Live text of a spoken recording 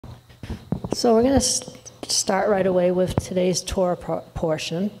So we're going to start right away with today's Torah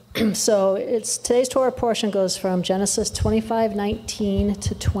portion. So today's Torah portion goes from Genesis 25:19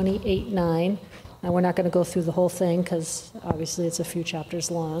 to 28:9. Now we're not going to go through the whole thing because obviously it's a few chapters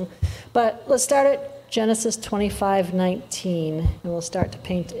long. But let's start at Genesis 25:19 and we'll start to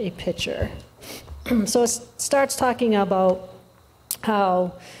paint a picture. So it starts talking about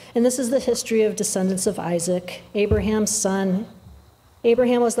how, and this is the history of descendants of Isaac, Abraham's son.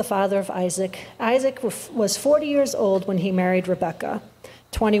 Abraham was the father of Isaac. Isaac was 40 years old when he married Rebekah,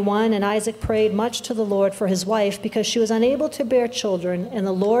 21, and Isaac prayed much to the Lord for his wife because she was unable to bear children, and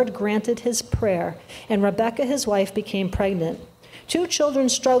the Lord granted his prayer, and Rebekah, his wife, became pregnant. 2 children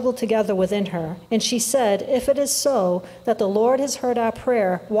struggled together within her, and she said, "If it is so that the Lord has heard our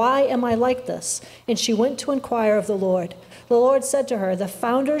prayer, why am I like this?" And she went to inquire of the Lord. The Lord said to her, "The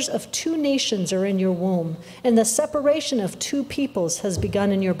founders of 2 nations are in your womb, and the separation of 2 peoples has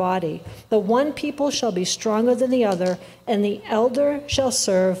begun in your body. The one people shall be stronger than the other, and the elder shall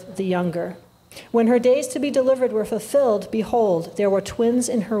serve the younger." When her days to be delivered were fulfilled, behold, there were twins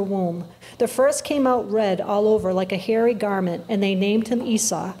in her womb. The first came out red all over like a hairy garment, and they named him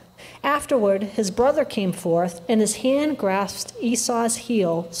Esau. Afterward, his brother came forth, and his hand grasped Esau's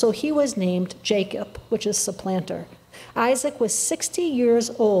heel, so he was named Jacob, which is supplanter. Isaac was 60 years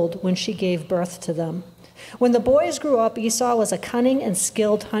old when she gave birth to them. When the boys grew up, Esau was a cunning and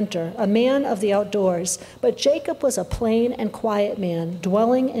skilled hunter, a man of the outdoors, but Jacob was a plain and quiet man,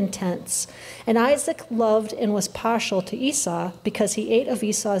 dwelling in tents. And Isaac loved and was partial to Esau because he ate of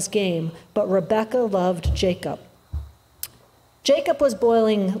Esau's game, but Rebekah loved Jacob. Jacob was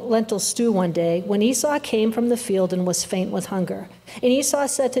boiling lentil stew one day when Esau came from the field and was faint with hunger. And Esau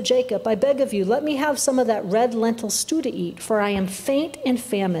said to Jacob, "I beg of you, let me have some of that red lentil stew to eat, for I am faint and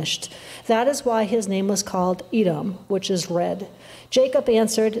famished." That is why his name was called Edom, which is red. Jacob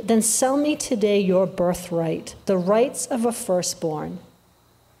answered, "Then sell me today your birthright, the rights of a firstborn."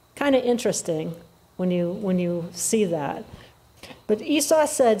 Kind of interesting when you see that. But Esau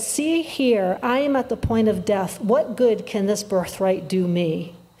said, "See here, I am at the point of death. What good can this birthright do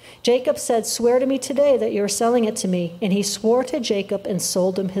me?" Jacob said, "Swear to me today that you are selling it to me." And he swore to Jacob and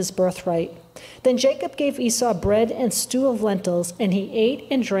sold him his birthright. Then Jacob gave Esau bread and stew of lentils, and he ate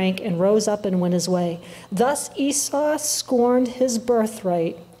and drank and rose up and went his way. Thus Esau scorned his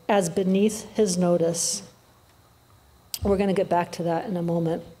birthright as beneath his notice. We're going to get back to that in a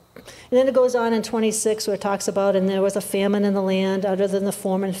moment. And then it goes on in 26 where it talks about, and there was a famine in the land other than the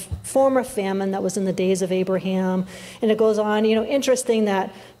former famine that was in the days of Abraham. And it goes on, interesting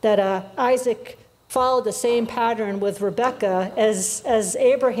that Isaac followed the same pattern with Rebekah as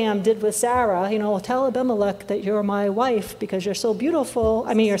Abraham did with Sarah. Tell Abimelech that you're my wife because you're so beautiful.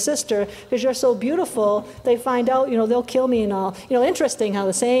 Your sister, because you're so beautiful. They find out, they'll kill me and all. Interesting how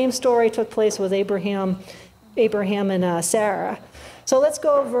the same story took place with Abraham and Sarah. So let's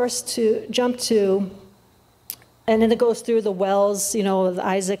go jump to, and then it goes through the wells,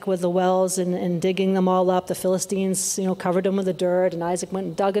 Isaac with the wells and digging them all up. The Philistines, covered them with the dirt, and Isaac went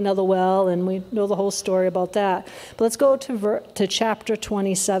and dug another well, and we know the whole story about that. But let's go to chapter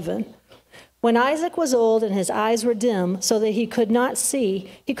 27. When Isaac was old and his eyes were dim, so that he could not see,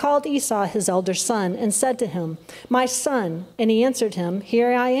 he called Esau his elder son and said to him, "My son." And he answered him,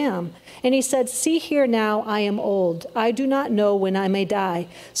 "Here I am." And he said, "See here now, I am old. I do not know when I may die.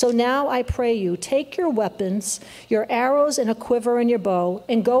 So now I pray you, take your weapons, your arrows and a quiver and your bow,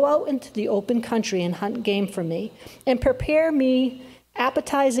 and go out into the open country and hunt game for me, and prepare me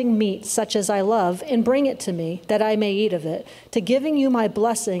appetizing meat such as I love, and bring it to me, that I may eat of it, to giving you my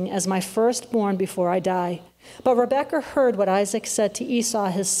blessing as my firstborn before I die." But Rebekah heard what Isaac said to Esau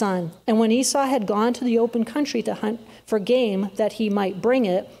his son. And when Esau had gone to the open country to hunt for game that he might bring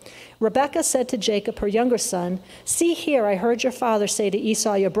it, Rebekah said to Jacob, her younger son, "See here, I heard your father say to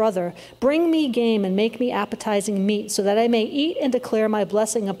Esau your brother, 'Bring me game and make me appetizing meat, so that I may eat and declare my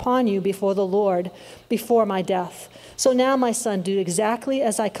blessing upon you before the Lord, before my death.' So now, my son, do exactly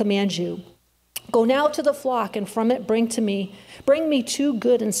as I command you. Go now to the flock, and from it bring me 2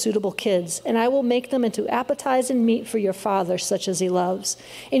 good and suitable kids, and I will make them into appetizing meat for your father, such as he loves.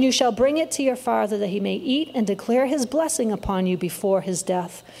 And you shall bring it to your father, that he may eat and declare his blessing upon you before his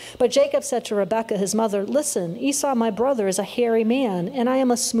death." But Jacob said to Rebekah his mother, "Listen, Esau my brother is a hairy man, and I am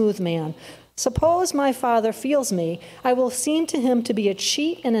a smooth man. Suppose my father feels me, I will seem to him to be a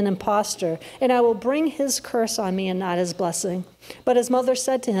cheat and an impostor, and I will bring his curse on me and not his blessing." But his mother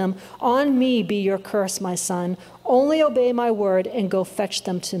said to him, "On me be your curse, my son. Only obey my word and go fetch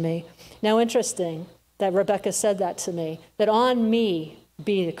them to me." Now interesting that Rebekah said that to me, that on me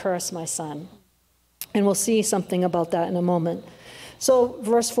be the curse, my son. And we'll see something about that in a moment. So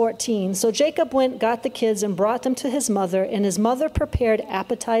verse 14, so Jacob went, got the kids, and brought them to his mother, and his mother prepared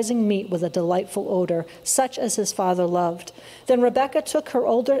appetizing meat with a delightful odor, such as his father loved. Then Rebekah took her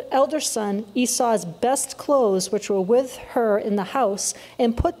elder son Esau's best clothes, which were with her in the house,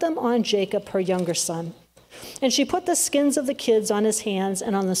 and put them on Jacob, her younger son. And she put the skins of the kids on his hands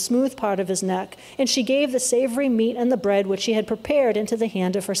and on the smooth part of his neck, and she gave the savory meat and the bread which she had prepared into the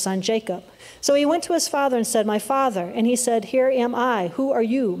hand of her son Jacob. So he went to his father and said, "My father." And he said, "Here am I. Who are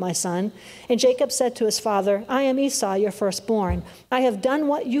you, my son?" And Jacob said to his father, "I am Esau, your firstborn. I have done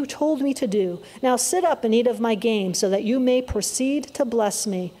what you told me to do. Now sit up and eat of my game, so that you may proceed to bless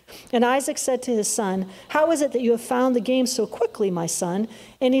me." And Isaac said to his son, "How is it that you have found the game so quickly, my son?"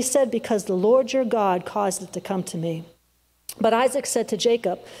 And he said, "Because the Lord your God caused it to come to me." But Isaac said to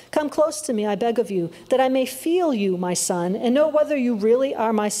Jacob, "Come close to me, I beg of you, that I may feel you, my son, and know whether you really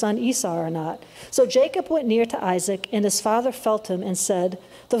are my son Esau or not." So Jacob went near to Isaac, and his father felt him and said,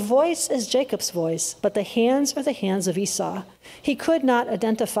 "The voice is Jacob's voice, but the hands are the hands of Esau." He could not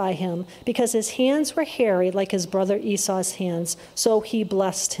identify him, because his hands were hairy like his brother Esau's hands, so he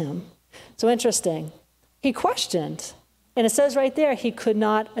blessed him. So interesting. He questioned, and it says right there, he could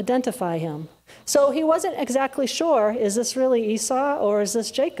not identify him. So he wasn't exactly sure, is this really Esau or is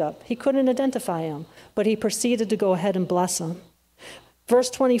this Jacob? He couldn't identify him, but he proceeded to go ahead and bless him. Verse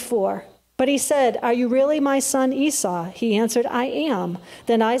 24, but he said, "Are you really my son Esau?" He answered, "I am."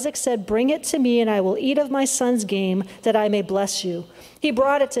 Then Isaac said, "Bring it to me, and I will eat of my son's game, that I may bless you." He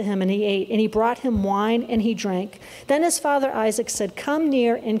brought it to him, and he ate, and he brought him wine, and he drank. Then his father Isaac said, "Come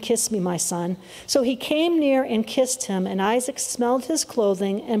near and kiss me, my son." So he came near and kissed him, and Isaac smelled his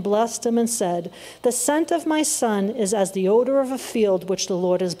clothing and blessed him and said, "The scent of my son is as the odor of a field which the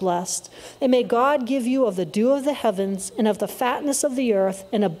Lord has blessed. And may God give you of the dew of the heavens and of the fatness of the earth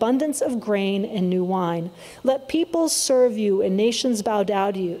an abundance of grain and new wine. Let peoples serve you and nations bow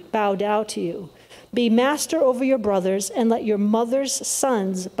down to you. Be master over your brothers, and let your mother's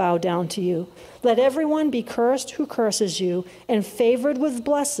sons bow down to you. Let everyone be cursed who curses you, and favored with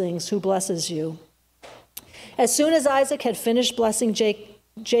blessings who blesses you." As soon as Isaac had finished blessing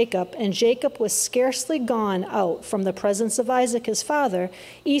Jacob, and Jacob was scarcely gone out from the presence of Isaac his father,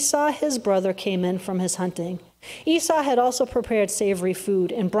 Esau his brother came in from his hunting. Esau had also prepared savory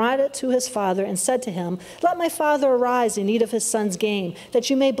food and brought it to his father and said to him, "Let my father arise and eat of his son's game, that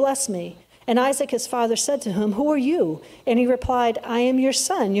you may bless me." And Isaac his father said to him, "Who are you?" And he replied, "I am your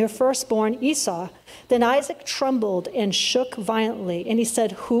son, your firstborn Esau." Then Isaac trembled and shook violently, and he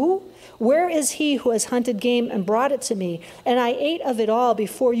said, "Who? Where is he who has hunted game and brought it to me? And I ate of it all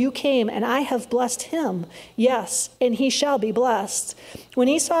before you came, and I have blessed him. Yes, and he shall be blessed." When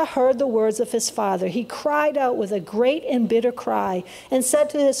Esau heard the words of his father, he cried out with a great and bitter cry and said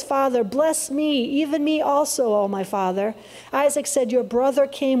to his father, "Bless me, even me also, O my father." Isaac said, "Your brother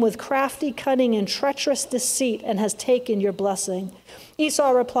came with crafty cunning and treacherous deceit and has taken your blessing."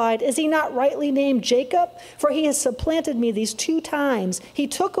 Esau replied, "Is he not rightly named Jacob? For he has supplanted me these 2 times. He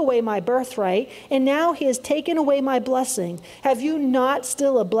took away my birthright, and now he has taken away my blessing. Have you not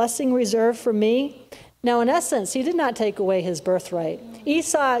still a blessing reserved for me?" Now, in essence, he did not take away his birthright.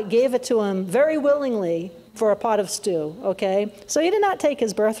 Esau gave it to him very willingly for a pot of stew, okay? So he did not take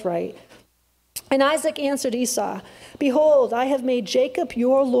his birthright. And Isaac answered Esau, "Behold, I have made Jacob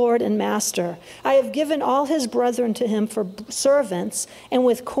your lord and master. I have given all his brethren to him for servants, and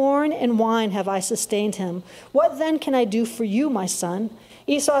with corn and wine have I sustained him. What then can I do for you, my son?"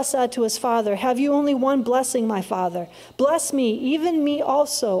 Esau said to his father, "Have you only one blessing, my father? Bless me, even me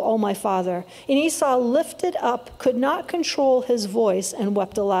also, O my father." And Esau lifted up, could not control his voice, and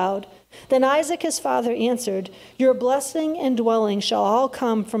wept aloud. Then Isaac his father answered, "Your blessing and dwelling shall all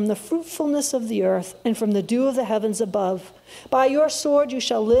come from the fruitfulness of the earth and from the dew of the heavens above. By your sword you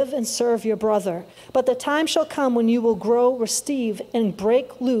shall live and serve your brother. But the time shall come when you will grow restive and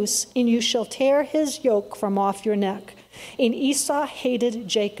break loose, and you shall tear his yoke from off your neck." And Esau hated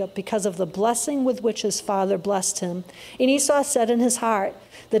Jacob because of the blessing with which his father blessed him. And Esau said in his heart,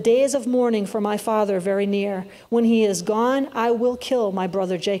 "The days of mourning for my father are very near. When he is gone, I will kill my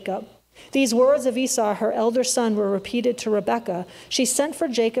brother Jacob." These words of Esau, her elder son, were repeated to Rebekah. She sent for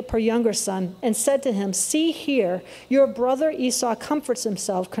Jacob, her younger son, and said to him, "See here, your brother Esau comforts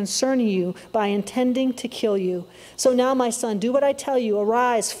himself concerning you by intending to kill you. So now, my son, do what I tell you.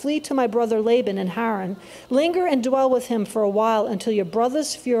 Arise, flee to my brother Laban in Haran. Linger and dwell with him for a while until your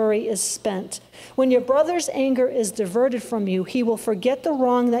brother's fury is spent. When your brother's anger is diverted from you, he will forget the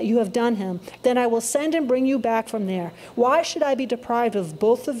wrong that you have done him. Then I will send and bring you back from there. Why should I be deprived of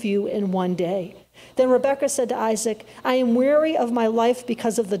both of you in one day?" Then Rebekah said to Isaac, "I am weary of my life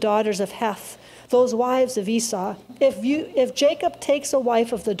because of the daughters of Heth. those wives of Esau. If Jacob takes a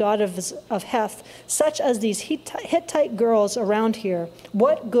wife of the daughter of Heth, such as these Hittite girls around here,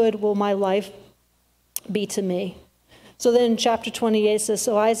 what good will my life be to me? So then chapter 28 says,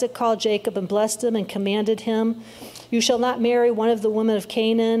 so Isaac called Jacob and blessed him and commanded him, you shall not marry one of the women of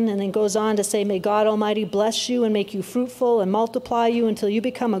Canaan, and then goes on to say, may God Almighty bless you and make you fruitful and multiply you until you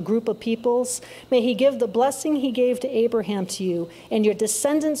become a group of peoples. May he give the blessing he gave to Abraham to you and your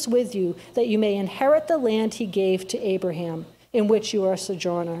descendants with you, that you may inherit the land he gave to Abraham, in which you are a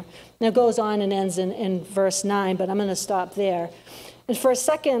sojourner. Now it goes on and ends in verse 9, but I'm going to stop there. And for a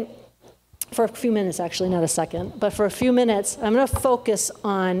few minutes, actually, not a second, but for a few minutes, I'm going to focus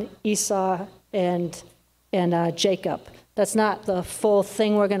on Esau and Jacob. That's not the full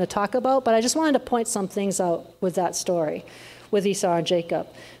thing we're going to talk about, but I just wanted to point some things out with that story, with Esau and Jacob.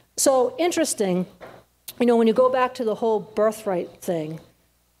 So interesting, when you go back to the whole birthright thing,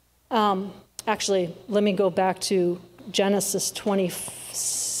 actually, let me go back to Genesis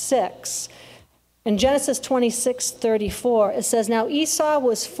 26. In Genesis 26:34, it says, now Esau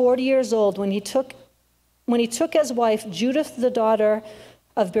was 40 years old when he took as wife Judith the daughter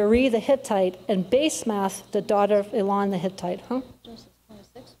of Beri the Hittite, and Basemath the daughter of Elon the Hittite.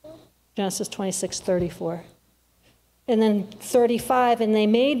 Genesis 26:34. And then 35, and they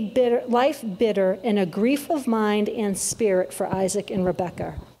made life bitter and a grief of mind and spirit for Isaac and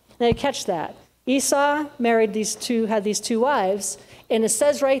Rebekah. Now you catch that. Esau had these two wives, and it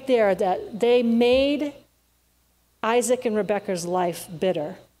says right there that they made Isaac and Rebekah's life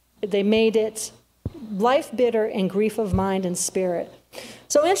bitter. They made it life bitter and grief of mind and spirit.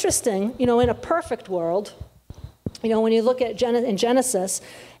 So interesting, in a perfect world, when you look at in Genesis,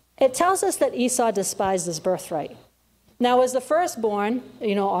 it tells us that Esau despised his birthright. Now, as the firstborn,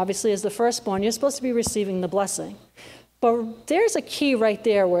 obviously as the firstborn, you're supposed to be receiving the blessing. But there's a key right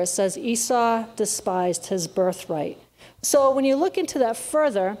there where it says Esau despised his birthright. So when you look into that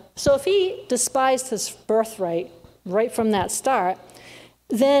further, so if he despised his birthright right from that start,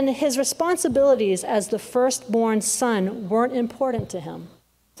 then his responsibilities as the firstborn son weren't important to him.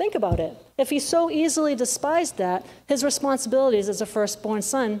 Think about it. If he so easily despised that, his responsibilities as a firstborn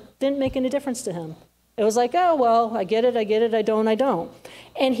son didn't make any difference to him. It was like, oh, well, I get it, I don't.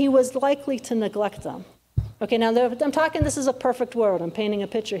 And he was likely to neglect them. Okay, now I'm talking, this is a perfect world. I'm painting a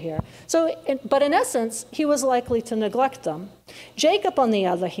picture here. But in essence, he was likely to neglect them. Jacob, on the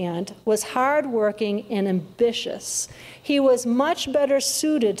other hand, was hardworking and ambitious. He was much better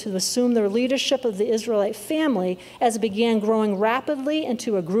suited to assume the leadership of the Israelite family as it began growing rapidly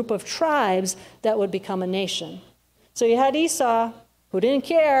into a group of tribes that would become a nation. So you had Esau, who didn't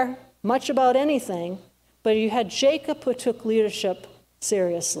care much about anything, but you had Jacob, who took leadership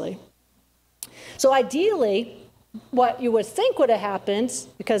seriously. So ideally, what you would think would have happened,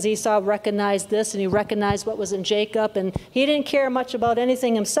 because Esau recognized this and he recognized what was in Jacob, and he didn't care much about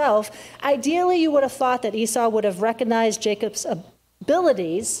anything himself, ideally you would have thought that Esau would have recognized Jacob's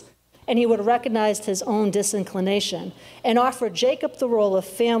abilities, and he would have recognized his own disinclination and offered Jacob the role of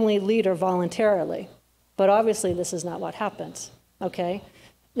family leader voluntarily. But obviously this is not what happened, okay?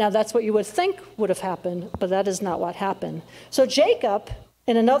 Now that's what you would think would have happened, but that is not what happened. So Jacob,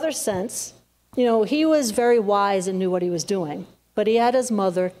 in another sense, he was very wise and knew what he was doing, but he had his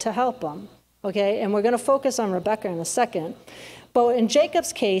mother to help him, okay? And we're going to focus on Rebekah in a second. But in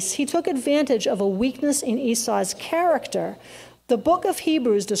Jacob's case, he took advantage of a weakness in Esau's character. The book of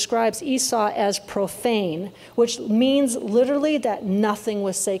Hebrews describes Esau as profane, which means literally that nothing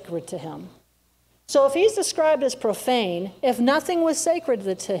was sacred to him. So if he's described as profane, if nothing was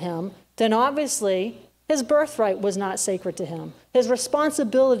sacred to him, then obviously his birthright was not sacred to him. His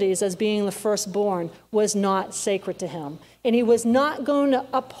responsibilities as being the firstborn was not sacred to him. And he was not going to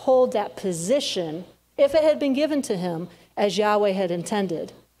uphold that position if it had been given to him as Yahweh had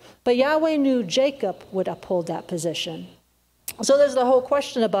intended. But Yahweh knew Jacob would uphold that position. So there's the whole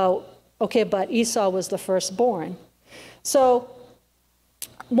question about, okay, but Esau was the firstborn. So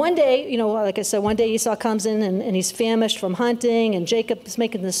one day, like I said, one day Esau comes in and he's famished from hunting, and Jacob is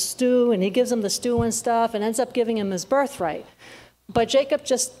making this stew, and he gives him the stew and stuff and ends up giving him his birthright. But Jacob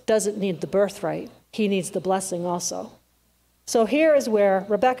just doesn't need the birthright. He needs the blessing also. So here is where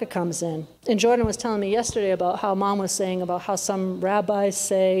Rebekah comes in. And Jordan was telling me yesterday about how Mom was saying about how some rabbis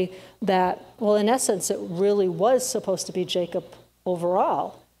say that, well, in essence, it really was supposed to be Jacob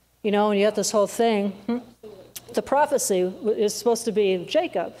overall. And you have this whole thing. The prophecy is supposed to be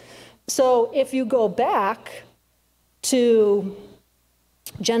Jacob. So if you go back to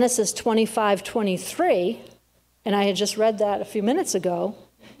Genesis 25:23, and I had just read that a few minutes ago,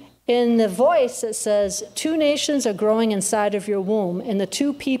 In the Voice, it says, 2 nations are growing inside of your womb, and the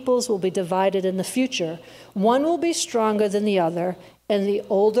 2 peoples will be divided in the future. One will be stronger than the other, and the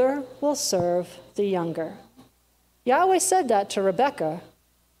older will serve the younger. Yahweh said that to Rebekah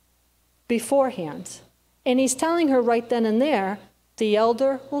beforehand. And he's telling her right then and there, the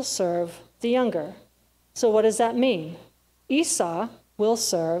elder will serve the younger. So what does that mean? Esau will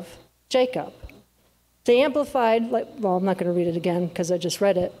serve Jacob. The Amplified, well, I'm not going to read it again because I just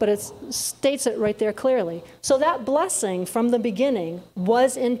read it, but it states it right there clearly. So that blessing from the beginning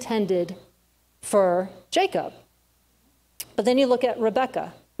was intended for Jacob. But then you look at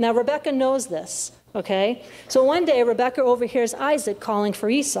Rebekah. Now, Rebekah knows this, okay? So one day, Rebekah overhears Isaac calling for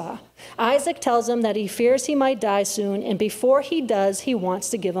Esau. Isaac tells him that he fears he might die soon, and before he does, he wants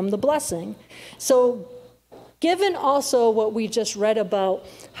to give him the blessing. So given also what we just read about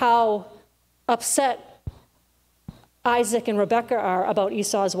how upset Isaac and Rebekah are about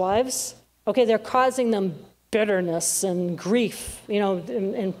Esau's wives, okay, they're causing them bitterness and grief, and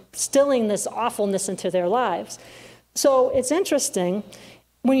instilling this awfulness into their lives. So it's interesting,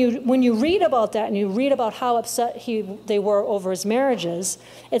 when you read about that and you read about how upset they were over his marriages,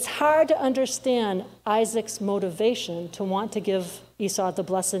 it's hard to understand Isaac's motivation to want to give Esau the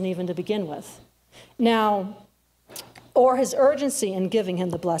blessing even to begin with. Now, or his urgency in giving him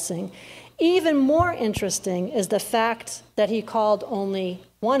the blessing. Even more interesting is the fact that he called only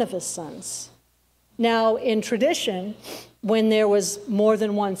one of his sons. Now, in tradition, when there was more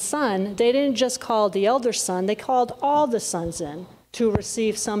than one son, they didn't just call the elder son, they called all the sons in to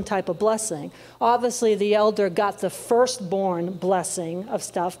receive some type of blessing. Obviously, the elder got the firstborn blessing of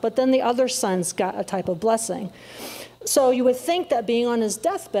stuff, but then the other sons got a type of blessing. So you would think that being on his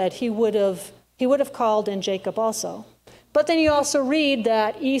deathbed, he would have called in Jacob also. But then you also read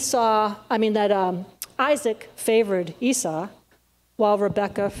that Isaac favored Esau, while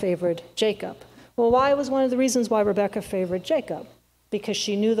Rebekah favored Jacob. Well, why was one of the reasons why Rebekah favored Jacob? Because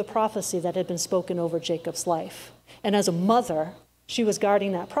she knew the prophecy that had been spoken over Jacob's life. And as a mother, she was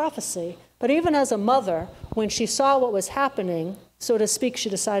guarding that prophecy. But even as a mother, when she saw what was happening, so to speak, she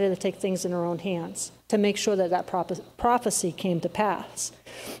decided to take things in her own hands to make sure that that prophecy came to pass.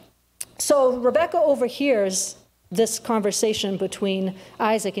 So Rebekah overhears this conversation between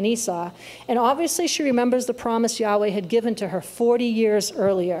Isaac and Esau. And obviously she remembers the promise Yahweh had given to her 40 years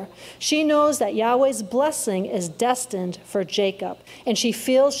earlier. She knows that Yahweh's blessing is destined for Jacob, and she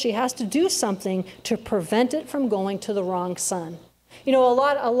feels she has to do something to prevent it from going to the wrong son. A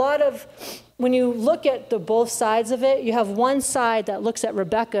lot of, when you look at both sides of it, you have one side that looks at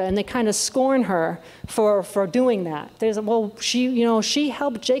Rebekah and they kind of scorn her for doing that. There's, she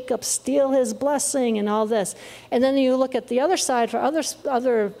helped Jacob steal his blessing and all this. And then you look at the other side for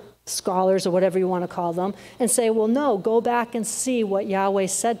other scholars or whatever you want to call them and say, well, no, go back and see what Yahweh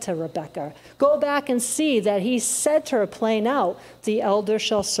said to Rebekah. Go back and see that he said to her plain out, the elder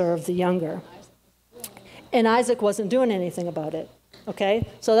shall serve the younger. And Isaac wasn't doing anything about it. Okay,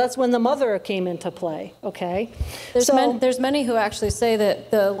 so that's when the mother came into play. Okay, there's many who actually say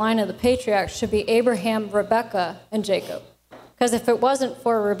that the line of the patriarchs should be Abraham, Rebekah, and Jacob, because if it wasn't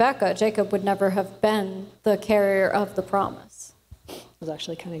for Rebekah, Jacob would never have been the carrier of the promise. I was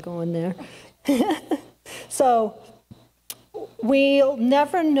actually kind of going there. So we'll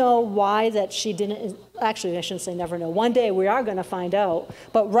never know why that she didn't. Actually, I shouldn't say never know. One day we are going to find out.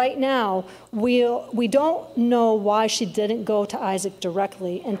 But right now, we don't know why she didn't go to Isaac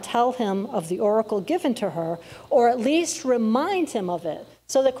directly and tell him of the oracle given to her, or at least remind him of it.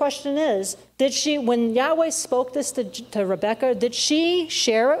 So the question is, when Yahweh spoke this to Rebekah, did she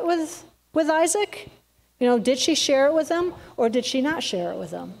share it with Isaac? Did she share it with him, or did she not share it with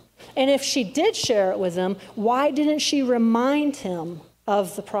him? And if she did share it with him, why didn't she remind him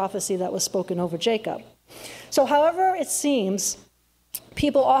of the prophecy that was spoken over Jacob? So however it seems,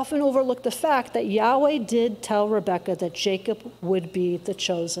 people often overlook the fact that Yahweh did tell Rebekah that Jacob would be the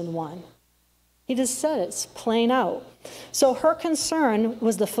chosen one. He just said it's plain out. So her concern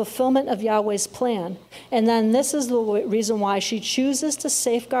was the fulfillment of Yahweh's plan. And then this is the reason why she chooses to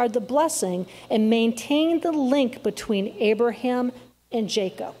safeguard the blessing and maintain the link between Abraham and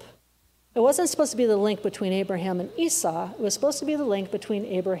Jacob. It wasn't supposed to be the link between Abraham and Esau. It was supposed to be the link between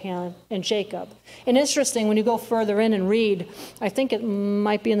Abraham and Jacob. And interesting, when you go further in and read, I think it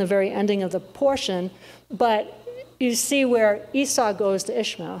might be in the very ending of the portion, but you see where Esau goes to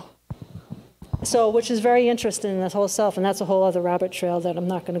Ishmael. So, which is very interesting in that whole self, and that's a whole other rabbit trail that I'm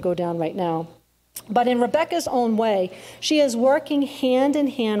not going to go down right now. But in Rebekah's own way, she is working hand in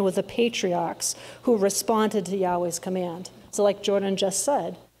hand with the patriarchs who responded to Yahweh's command. So like Jordan just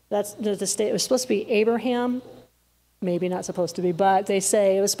said, that's the state. It was supposed to be Abraham, maybe not supposed to be, but they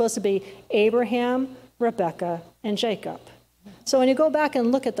say it was supposed to be Abraham, Rebekah, and Jacob. So when you go back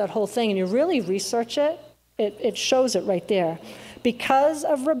and look at that whole thing and you really research it, it shows it right there. Because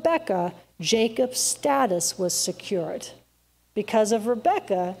of Rebekah, Jacob's status was secured. Because of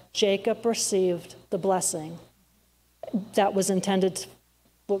Rebekah, Jacob received the blessing that was intended,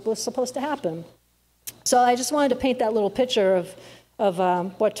 what was supposed to happen. So I just wanted to paint that little picture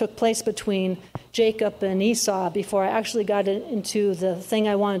of what took place between Jacob and Esau before I actually got into the thing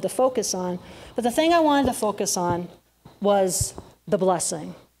I wanted to focus on. But the thing I wanted to focus on was the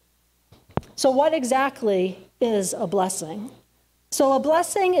blessing. So what exactly is a blessing? So a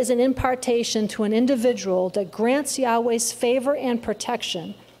blessing is an impartation to an individual that grants Yahweh's favor and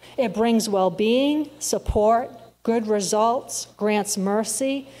protection. It brings well-being, support, good results, grants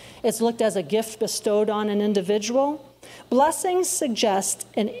mercy. It's looked as a gift bestowed on an individual. Blessings suggest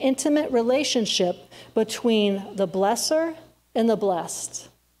an intimate relationship between the blesser and the blessed.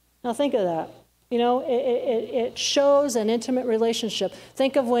 Now think of that. You know, it shows an intimate relationship.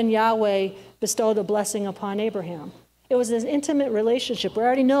 Think of when Yahweh bestowed a blessing upon Abraham. It was an intimate relationship. We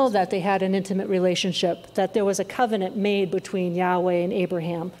already know that they had an intimate relationship, that there was a covenant made between Yahweh and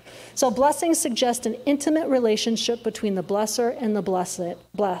Abraham. So blessings suggest an intimate relationship between the blesser and the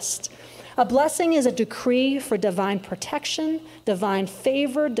blessed. A blessing is a decree for divine protection, divine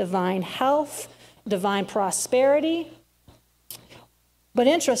favor, divine health, divine prosperity. But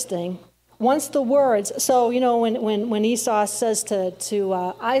interesting, once the words, so, you know, when Esau says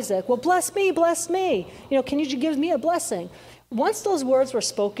to Isaac, well, bless me, you know, can you give me a blessing? Once those words were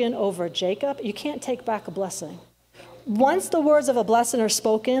spoken over Jacob, you can't take back a blessing. Once the words of a blessing are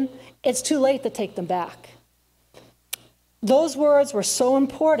spoken, it's too late to take them back. Those words were so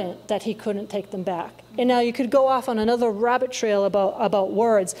important that he couldn't take them back. And now you could go off on another rabbit trail about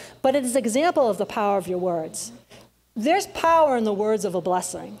words, but it is an example of the power of your words. There's power in the words of a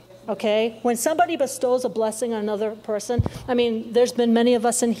blessing. Okay? When somebody bestows a blessing on another person, I mean, there's been many of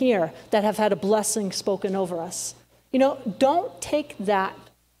us in here that have had a blessing spoken over us. You know, don't take that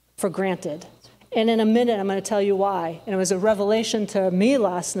for granted. And in a minute, I'm going to tell you why. And it was a revelation to me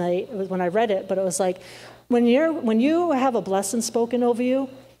last night. It was when I read it, but it was like, when you have a blessing spoken over you,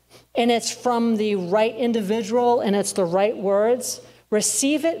 and it's from the right individual, and it's the right words,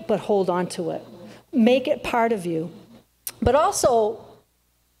 receive it, but hold on to it. Make it part of you. But also,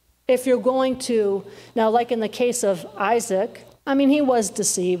 if you're going to, now like in the case of Isaac, I mean, he was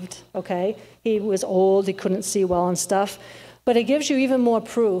deceived, okay? He was old, he couldn't see well and stuff. But it gives you even more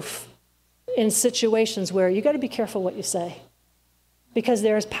proof in situations where you got to be careful what you say. Because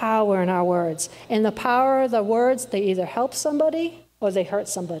there is power in our words. And the power of the words, they either help somebody or they hurt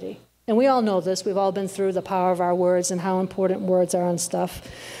somebody. And we all know this. We've all been through the power of our words and how important words are and stuff.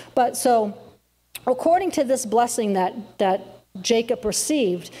 But so, according to this blessing that Jacob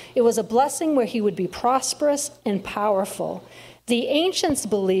received, it was a blessing where he would be prosperous and powerful. The ancients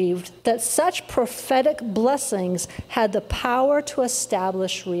believed that such prophetic blessings had the power to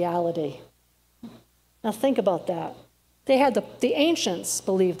establish reality. Now think about that. The ancients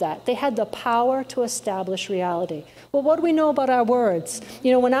believed that. They had the power to establish reality. Well, what do we know about our words?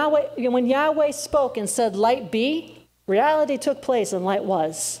 You know, when Yahweh spoke and said, light be, reality took place and light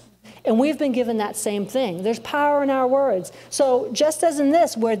was. And we've been given that same thing. There's power in our words. So just as in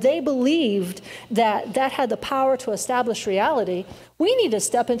this, where they believed that that had the power to establish reality, we need to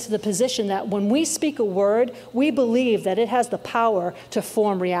step into the position that when we speak a word, we believe that it has the power to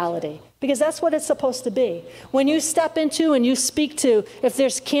form reality. Because that's what it's supposed to be. When you step into and you speak to, if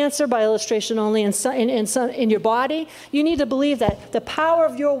there's cancer, by illustration only, in your body, you need to believe that the power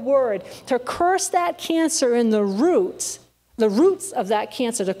of your word to curse that cancer in the roots of that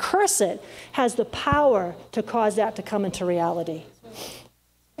cancer, to curse it, has the power to cause that to come into reality.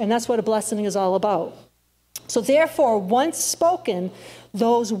 And that's what a blessing is all about. So therefore, once spoken,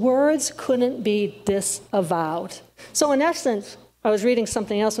 those words couldn't be disavowed. So in essence, I was reading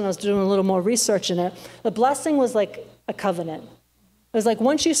something else when I was doing a little more research in it. The blessing was like a covenant. It was like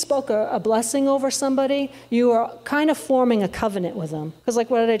once you spoke a blessing over somebody, you were kind of forming a covenant with them. Because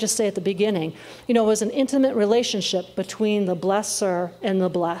like what did I just say at the beginning? You know, it was an intimate relationship between the blesser and the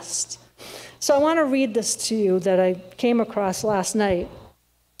blessed. So I want to read this to you that I came across last night.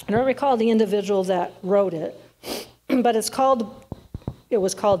 I don't recall the individual that wrote it, but it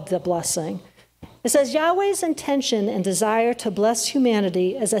was called The Blessing. It says, Yahweh's intention and desire to bless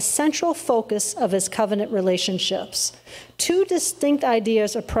humanity is a central focus of his covenant relationships. Two distinct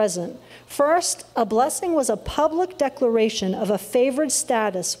ideas are present. First, a blessing was a public declaration of a favored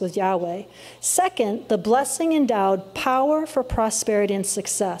status with Yahweh. Second, the blessing endowed power for prosperity and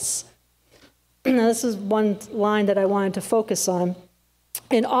success. Now, this is one line that I wanted to focus on.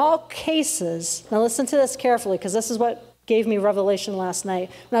 In all cases, now listen to this carefully, because this is what gave me revelation last night.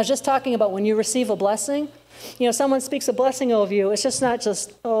 And I was just talking about when you receive a blessing, someone speaks a blessing over you. It's just not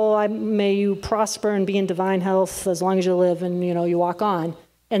just, may you prosper and be in divine health as long as you live and, you walk on,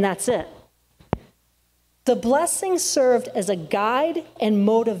 and that's it. The blessing served as a guide and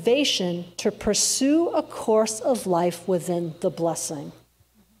motivation to pursue a course of life within the blessing.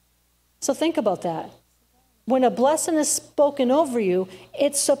 So think about that. When a blessing is spoken over you,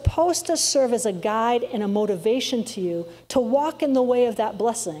 it's supposed to serve as a guide and a motivation to you to walk in the way of that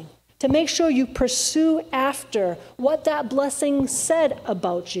blessing, to make sure you pursue after what that blessing said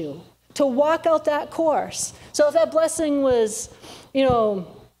about you, to walk out that course. So if that blessing was,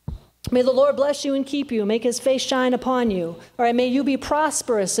 may the Lord bless you and keep you, make his face shine upon you, or may you be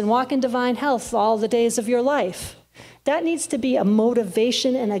prosperous and walk in divine health all the days of your life. That needs to be a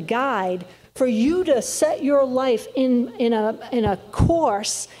motivation and a guide for you to set your life in a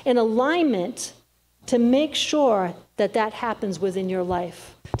course, in alignment, to make sure that that happens within your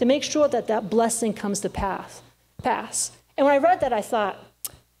life, to make sure that that blessing comes to pass. And when I read that, I thought,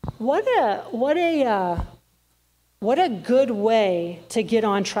 what a good way to get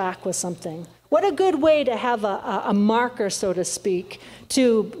on track with something. What a good way to have a marker, so to speak,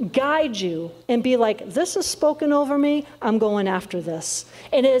 to guide you and be like, this is spoken over me, I'm going after this.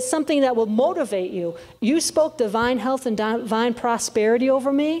 And it is something that will motivate you. You spoke divine health and divine prosperity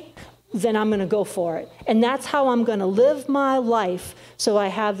over me, then I'm going to go for it. And that's how I'm going to live my life, so I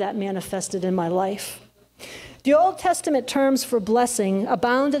have that manifested in my life. The Old Testament terms for blessing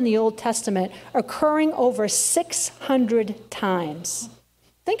abound in the Old Testament, occurring over 600 times.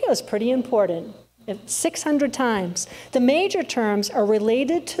 I think it was pretty important. 600 times. The major terms are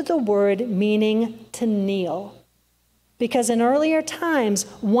related to the word meaning to kneel, because in earlier times,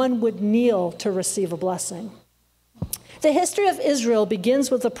 one would kneel to receive a blessing. The history of Israel begins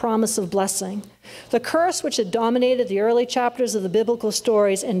with the promise of blessing. The curse which had dominated the early chapters of the biblical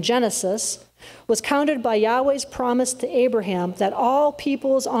stories in Genesis was countered by Yahweh's promise to Abraham that all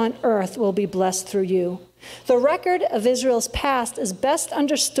peoples on earth will be blessed through you. The record of Israel's past is best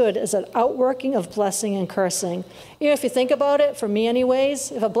understood as an outworking of blessing and cursing. If you think about it, for me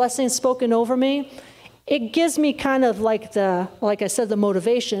anyways, if a blessing is spoken over me, it gives me kind of like I said, the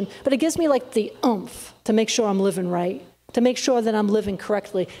motivation, but it gives me like the oomph to make sure I'm living right, to make sure that I'm living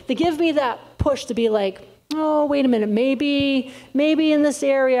correctly, to give me that push to be like, oh, wait a minute, maybe in this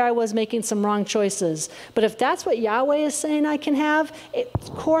area I was making some wrong choices. But if that's what Yahweh is saying I can have, it's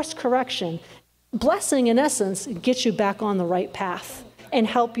course correction. Blessing, in essence, gets you back on the right path and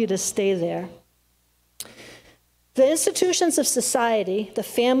help you to stay there. The institutions of society, the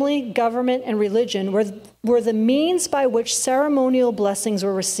family, government, and religion were the means by which ceremonial blessings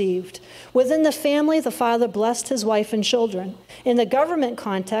were received. Within the family, the father blessed his wife and children. In the government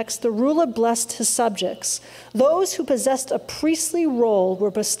context, the ruler blessed his subjects. Those who possessed a priestly role were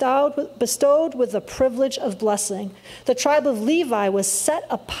bestowed with the privilege of blessing. The tribe of Levi was set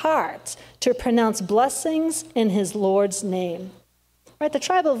apart to pronounce blessings in his Lord's name. Right? The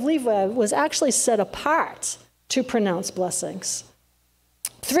tribe of Levi was actually set apart to pronounce blessings.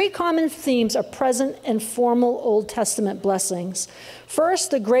 3 common themes are present in formal Old Testament blessings.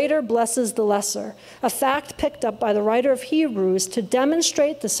 First, the greater blesses the lesser, a fact picked up by the writer of Hebrews to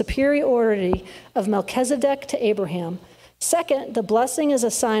demonstrate the superiority of Melchizedek to Abraham. Second, the blessing is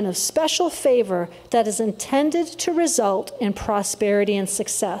a sign of special favor that is intended to result in prosperity and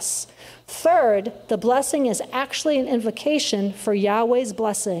success. Third, the blessing is actually an invocation for Yahweh's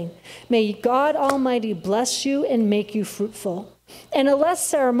blessing. May God Almighty bless you and make you fruitful. In a less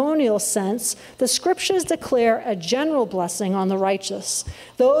ceremonial sense, the scriptures declare a general blessing on the righteous.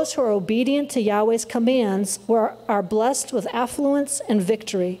 Those who are obedient to Yahweh's commands are blessed with affluence and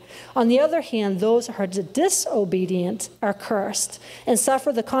victory. On the other hand, those who are disobedient are cursed and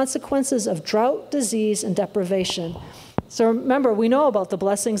suffer the consequences of drought, disease, and deprivation. So remember, we know about the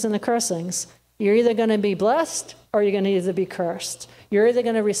blessings and the cursings. You're either going to be blessed or you're going to either be cursed. You're either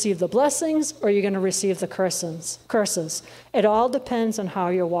going to receive the blessings or you're going to receive the curses. It all depends on how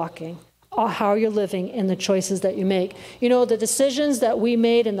you're walking, or how you're living, and the choices that you make. The decisions that we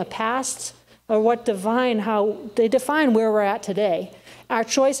made in the past are what define where we're at today. Our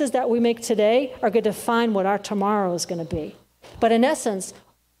choices that we make today are going to define what our tomorrow is going to be. But in essence,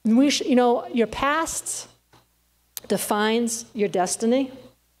 your past defines your destiny.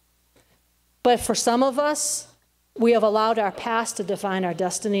 But for some of us, we have allowed our past to define our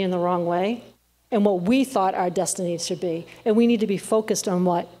destiny in the wrong way and what we thought our destiny should be. And we need to be focused on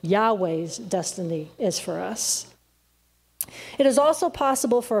what Yahweh's destiny is for us. It is also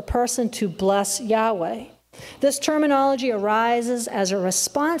possible for a person to bless Yahweh. This terminology arises as a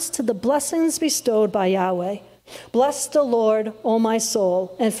response to the blessings bestowed by Yahweh. Bless the Lord, O my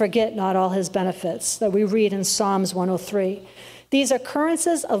soul, and forget not all his benefits, that we read in Psalms 103. These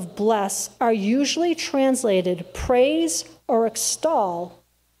occurrences of bless are usually translated praise or extol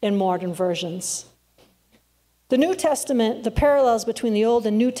in modern versions. The New Testament, the parallels between the Old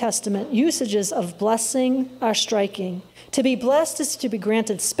and New Testament usages of blessing are striking. To be blessed is to be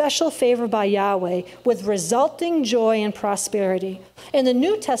granted special favor by Yahweh with resulting joy and prosperity. In the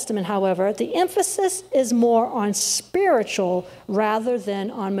New Testament, however, the emphasis is more on spiritual rather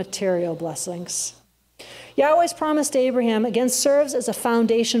than on material blessings. Yahweh's promise to Abraham again serves as a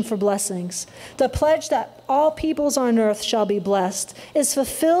foundation for blessings. The pledge that all peoples on earth shall be blessed is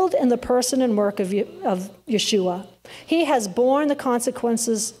fulfilled in the person and work of Yeshua. He has borne the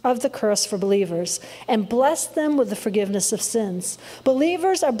consequences of the curse for believers and blessed them with the forgiveness of sins.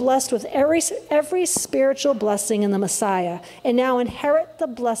 Believers are blessed with every spiritual blessing in the Messiah and now inherit the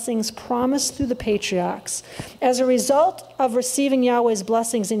blessings promised through the patriarchs. As a result of receiving Yahweh's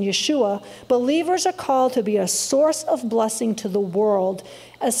blessings in Yeshua, believers are called to be a source of blessing to the world,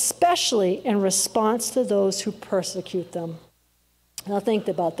 especially in response to those who persecute them. Now think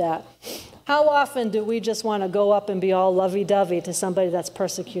about that. How often do we just want to go up and be all lovey-dovey to somebody that's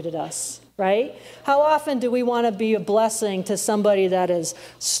persecuted us, right? How often do we want to be a blessing to somebody that has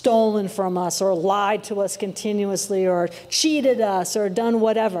stolen from us or lied to us continuously or cheated us or done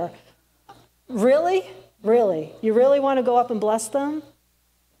whatever? Really? Really? You really want to go up and bless them?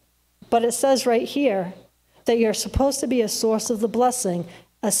 But it says right here that you're supposed to be a source of the blessing,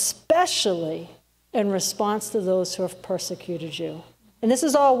 especially in response to those who have persecuted you. And this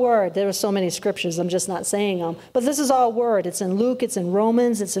is all word. There are so many scriptures, I'm just not saying them. But this is all word. It's in Luke, it's in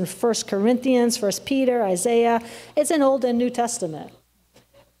Romans, it's in 1 Corinthians, 1 Peter, Isaiah. It's in Old and New Testament.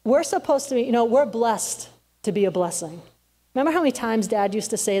 We're supposed to be, we're blessed to be a blessing. Remember how many times Dad used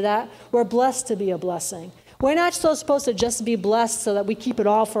to say that? We're blessed to be a blessing. We're not so supposed to just be blessed so that we keep it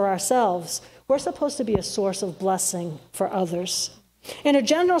all for ourselves. We're supposed to be a source of blessing for others. In a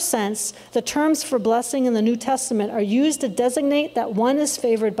general sense, the terms for blessing in the New Testament are used to designate that one is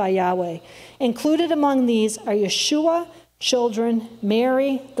favored by Yahweh. Included among these are Yeshua, children,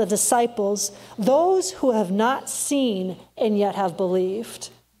 Mary, the disciples, those who have not seen and yet have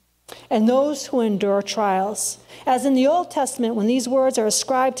believed, and those who endure trials. As in the Old Testament, when these words are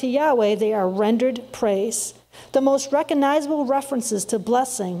ascribed to Yahweh, they are rendered praise. The most recognizable references to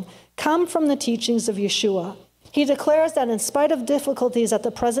blessing come from the teachings of Yeshua. He declares that in spite of difficulties at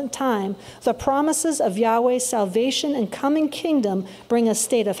the present time, the promises of Yahweh's salvation and coming kingdom bring a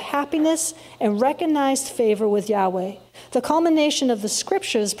state of happiness and recognized favor with Yahweh. The culmination of the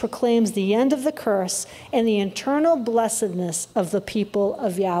scriptures proclaims the end of the curse and the eternal blessedness of the people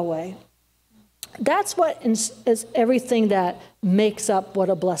of Yahweh. That's what is everything that makes up what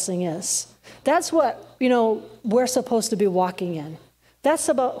a blessing is. That's what, we're supposed to be walking in. That's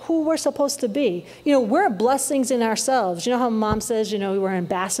about who we're supposed to be. We're blessings in ourselves. You know how Mom says, we're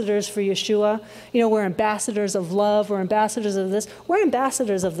ambassadors for Yeshua? We're ambassadors of love. We're ambassadors of this. We're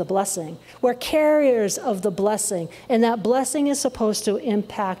ambassadors of the blessing. We're carriers of the blessing. And that blessing is supposed to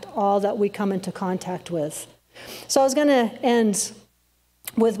impact all that we come into contact with. So I was going to end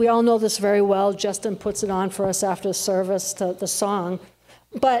with, we all know this very well. Justin puts it on for us after the service, the song.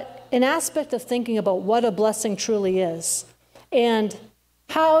 But an aspect of thinking about what a blessing truly is and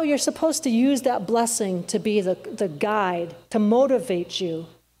how you're supposed to use that blessing to be the guide, to motivate you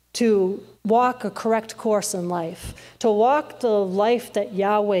to walk a correct course in life, to walk the life that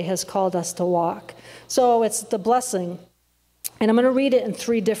Yahweh has called us to walk. So it's the blessing. And I'm going to read it in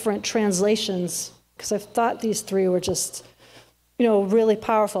 3 different translations because I thought these 3 were just, really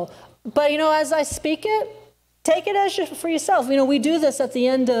powerful. But, as I speak it, take it for yourself. We do this at the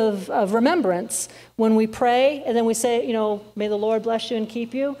end of remembrance when we pray and then we say, may the Lord bless you and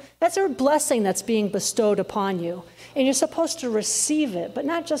keep you. That's a blessing that's being bestowed upon you. And you're supposed to receive it, but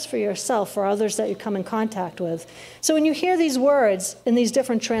not just for yourself, for others that you come in contact with. So when you hear these words in these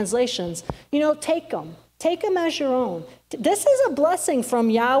different translations, take them. Take them as your own. This is a blessing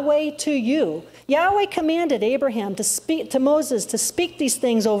from Yahweh to you. Yahweh commanded Abraham to Moses to speak these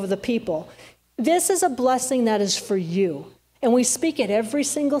things over the people. This is a blessing that is for you. And we speak it every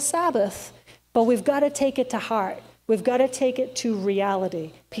single Sabbath, but we've got to take it to heart. We've got to take it to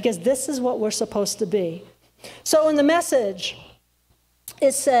reality because this is what we're supposed to be. So in the Message,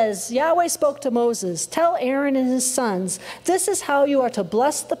 it says, Yahweh spoke to Moses, tell Aaron and his sons, this is how you are to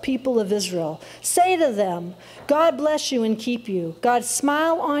bless the people of Israel. Say to them, God bless you and keep you. God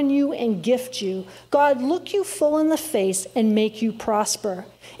smile on you and gift you. God look you full in the face and make you prosper.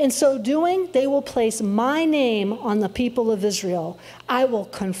 In so doing, they will place my name on the people of Israel. I will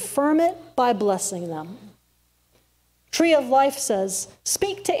confirm it by blessing them. Tree of Life says,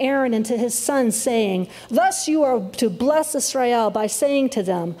 speak to Aaron and to his sons, saying, thus you are to bless Israel by saying to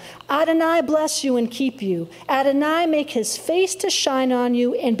them, Adonai bless you and keep you. Adonai make his face to shine on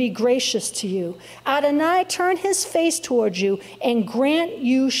you and be gracious to you. Adonai turn his face towards you and grant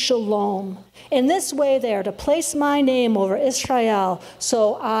you shalom. In this way they are to place my name over Israel,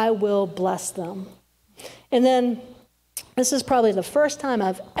 so I will bless them. And then, this is probably the first time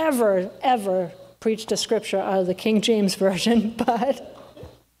I've ever preached a scripture out of the King James Version, but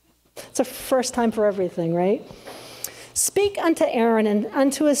it's a first time for everything, right? Speak unto Aaron and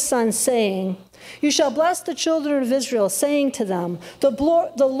unto his sons, saying, you shall bless the children of Israel, saying to them, the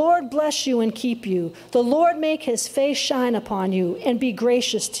Lord bless you and keep you. The Lord make his face shine upon you and be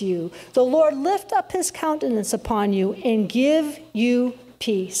gracious to you. The Lord lift up his countenance upon you and give you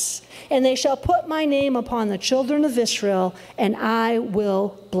peace. And they shall put my name upon the children of Israel, and I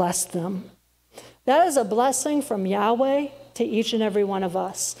will bless them. That is a blessing from Yahweh to each and every one of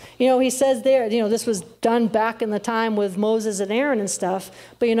us. He says there, this was done back in the time with Moses and Aaron and stuff,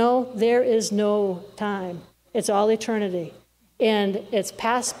 but there is no time. It's all eternity. And it's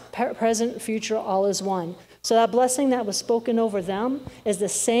past, present, future, all is one. So that blessing that was spoken over them is the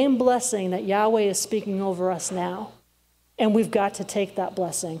same blessing that Yahweh is speaking over us now. And we've got to take that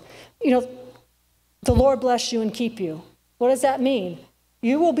blessing. The Lord bless you and keep you. What does that mean?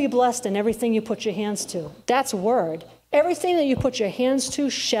 You will be blessed in everything you put your hands to. That's word. Everything that you put your hands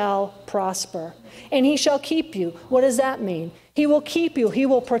to shall prosper. And he shall keep you. What does that mean? He will keep you. He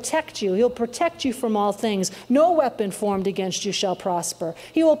will protect you. He'll protect you from all things. No weapon formed against you shall prosper.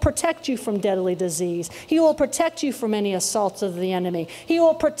 He will protect you from deadly disease. He will protect you from any assaults of the enemy. He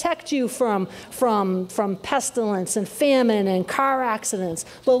will protect you from pestilence and famine and car accidents.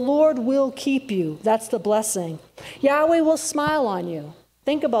 The Lord will keep you. That's the blessing. Yahweh will smile on you.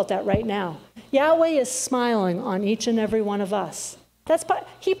 Think about that right now. Yahweh is smiling on each and every one of us.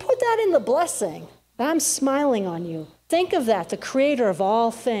 He put that in the blessing. I'm smiling on you. Think of that, the creator of all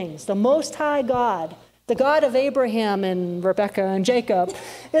things, the Most High God, the God of Abraham and Rebekah and Jacob,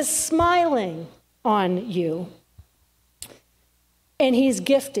 is smiling on you. And he's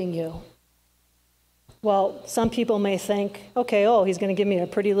gifting you. Well, some people may think, okay, he's going to give me a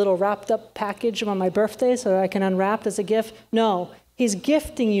pretty little wrapped up package on my birthday so I can unwrap as a gift. No. He's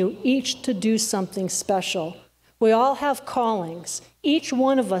gifting you each to do something special. We all have callings. Each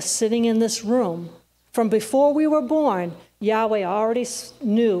one of us sitting in this room, from before we were born, Yahweh already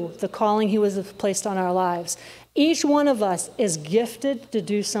knew the calling he was placed on our lives. Each one of us is gifted to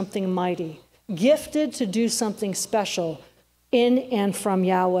do something mighty, gifted to do something special in and from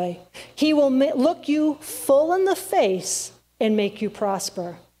Yahweh. He will look you full in the face and make you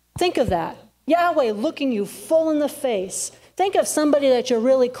prosper. Think of that. Yahweh looking you full in the face. Think of somebody that you're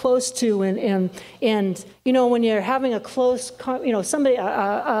really close to, and when you're having a close, somebody,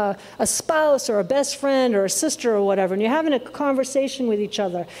 a spouse or a best friend or a sister or whatever, and you're having a conversation with each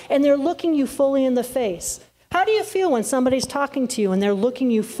other, and they're looking you fully in the face. How do you feel when somebody's talking to you and they're looking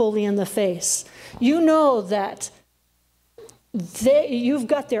you fully in the face? You know that you've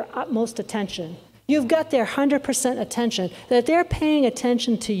got their utmost attention. You've got their 100% attention, that they're paying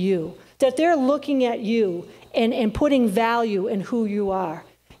attention to you, that they're looking at you and putting value in who you are.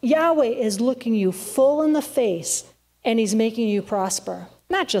 Yahweh is looking you full in the face, and he's making you prosper,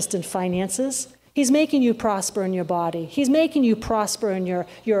 not just in finances. He's making you prosper in your body. He's making you prosper in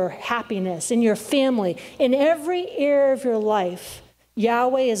your happiness, in your family, in every area of your life.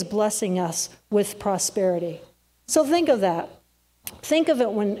 Yahweh is blessing us with prosperity. So think of that. Think of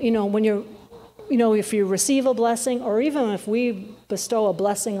it when you're, if you receive a blessing, or even if we bestow a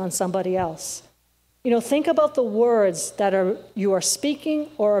blessing on somebody else. Think about the words that you are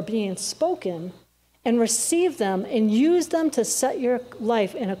speaking or are being spoken, and receive them and use them to set your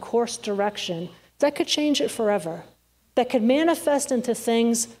life in a course direction that could change it forever, that could manifest into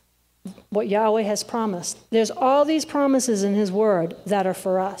things what Yahweh has promised. There's all these promises in his word that are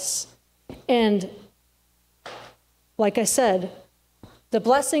for us. And like I said, the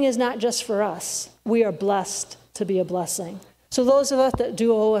blessing is not just for us. We are blessed to be a blessing. So those of us that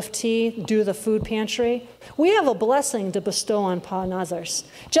do OFT, do the food pantry, we have a blessing to bestow upon others.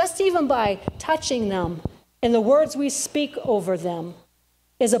 Just even by touching them and the words we speak over them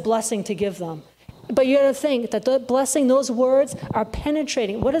is a blessing to give them. But you got to think that the blessing, those words are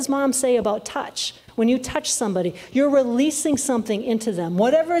penetrating. What does Mom say about touch? When you touch somebody, you're releasing something into them.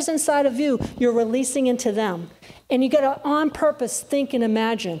 Whatever is inside of you, you're releasing into them. And you got to, on purpose, think and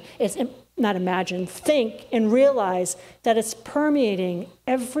imagine. Think and realize that it's permeating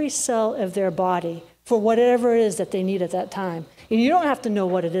every cell of their body for whatever it is that they need at that time. And you don't have to know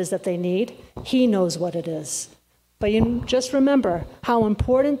what it is that they need. He knows what it is. But you just remember how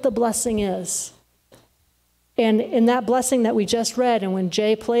important the blessing is. And in that blessing that we just read, and when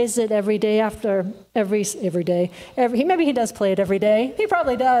Jay plays it every day after every day, maybe he does play it every day. He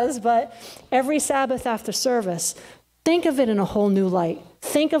probably does, but every Sabbath after service, think of it in a whole new light.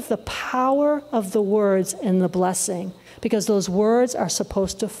 Think of the power of the words and the blessing, because those words are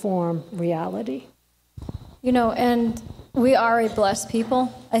supposed to form reality. You know, and we are a blessed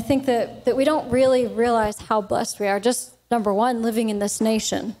people. I think that we don't really realize how blessed we are. Just number one, living in this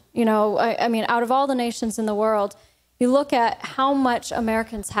nation. You know, I mean, out of all the nations in the world, you look at how much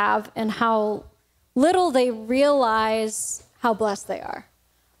Americans have and how little they realize how blessed they are.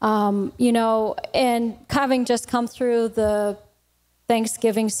 You know, and having just come through the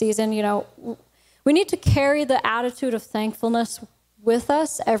Thanksgiving season, you know, we need to carry the attitude of thankfulness with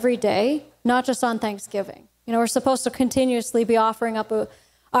us every day, not just on Thanksgiving. You know, we're supposed to continuously be offering up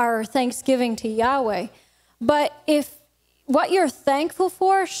our thanksgiving to Yahweh. But if what you're thankful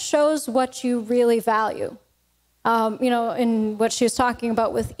for shows what you really value. You know, in what she was talking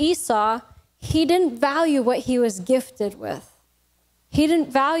about with Esau, he didn't value what he was gifted with. He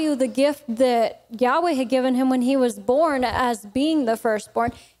didn't value the gift that Yahweh had given him when he was born as being the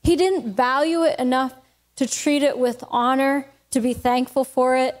firstborn. He didn't value it enough to treat it with honor, to be thankful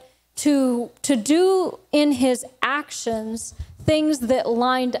for it, to do in his actions things that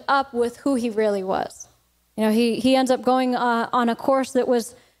lined up with who he really was. You know, he ends up going on a course that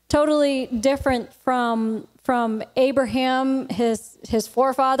was totally different from Abraham, his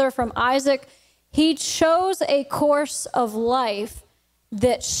forefather, from Isaac. He chose a course of life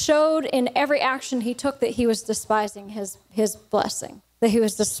that showed in every action he took that he was despising his blessing, that he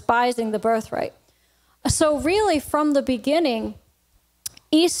was despising the birthright. So really, from the beginning,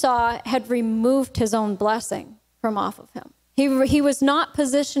 Esau had removed his own blessing from off of him. He was not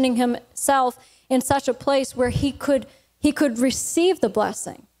positioning himself in such a place where he could receive the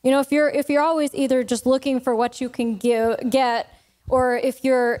blessing. You know, if you're always either just looking for what you can get, or if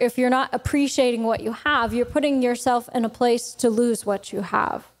you're not appreciating what you have, you're putting yourself in a place to lose what you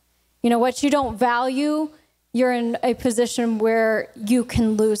have. You know, what you don't value, you're in a position where you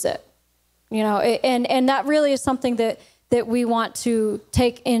can lose it. You know, and that really is something that we want to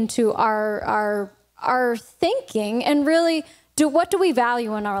take into our thinking and really what do we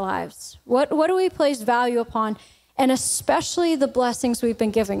value in our lives? What do we place value upon? And especially the blessings we've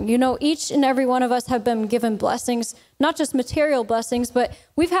been given. You know, each and every one of us have been given blessings, not just material blessings, but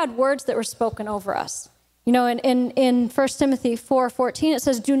we've had words that were spoken over us. You know, in 1 Timothy 4:14, it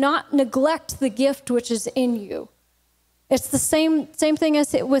says, do not neglect the gift which is in you. It's the same thing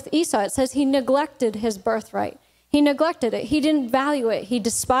as with Esau. It says he neglected his birthright. He neglected it. He didn't value it. He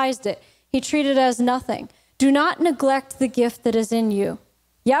despised it. He treated it as nothing. Do not neglect the gift that is in you.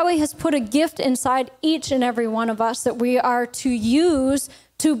 Yahweh has put a gift inside each and every one of us that we are to use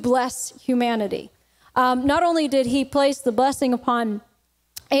to bless humanity. Not only did he place the blessing upon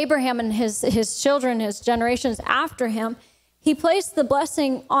Abraham and his children, his generations after him, he placed the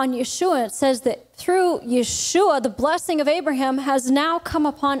blessing on Yeshua. It says that through Yeshua, the blessing of Abraham has now come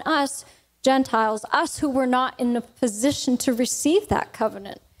upon us, Gentiles, us who were not in a position to receive that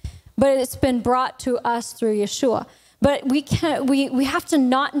covenant. But it's been brought to us through Yeshua. But we have to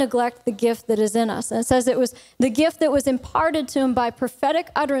not neglect the gift that is in us. And it says it was the gift that was imparted to him by prophetic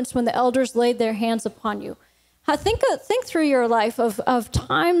utterance when the elders laid their hands upon you. Think through your life of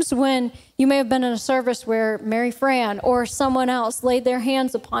times when you may have been in a service where Mary Fran or someone else laid their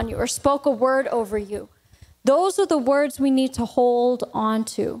hands upon you or spoke a word over you. Those are the words we need to hold on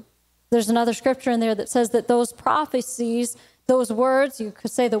to. There's another scripture in there that says that those prophecies, those words, you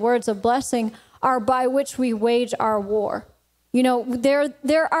could say the words of blessing, are by which we wage our war. You know,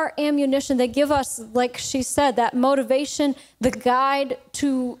 there are ammunition. They give us, like she said, that motivation, the guide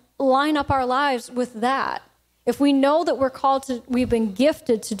to line up our lives with that. If we know that we've been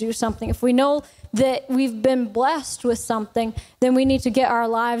gifted to do something, if we know that we've been blessed with something, then we need to get our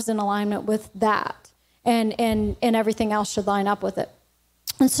lives in alignment with that. And everything else should line up with it.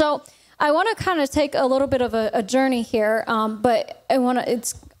 And so I want to kind of take a little bit of a journey here, but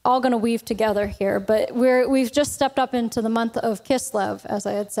it's all going to weave together here. But we've just stepped up into the month of Kislev, as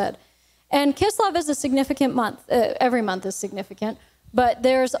I had said. And Kislev is a significant month. Every month is significant. But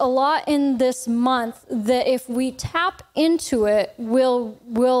there's a lot in this month that if we tap into it,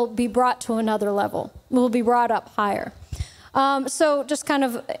 we'll be brought to another level. We'll be brought up higher. So just kind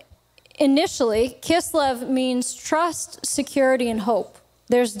of initially, Kislev means trust, security, and hope.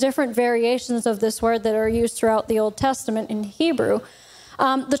 There's different variations of this word that are used throughout the Old Testament in Hebrew.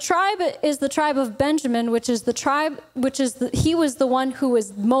 The tribe is the tribe of Benjamin, he was the one who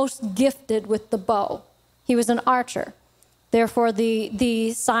was most gifted with the bow. He was an archer. Therefore,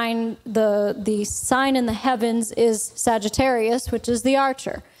 the sign in the heavens is Sagittarius, which is the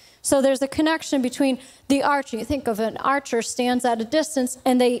archer. So there's a connection between the archer. You think of an archer stands at a distance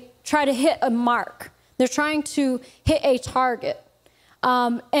and they try to hit a mark. They're trying to hit a target.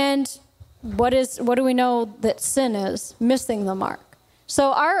 And what do we know that sin is? Missing the mark.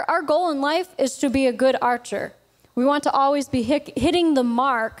 So our goal in life is to be a good archer. We want to always be hitting the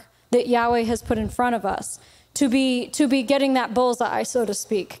mark that Yahweh has put in front of us. To be getting that bullseye, so to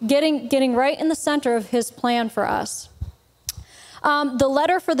speak, getting right in the center of his plan for us. The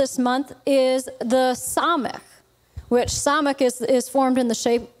letter for this month is the Samech, which Samech is formed in the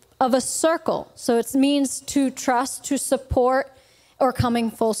shape of a circle. So it means to trust, to support, or coming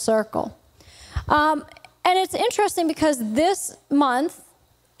full circle. And it's interesting because this month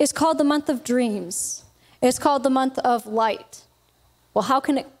is called the month of dreams. It's called the month of light. Well, how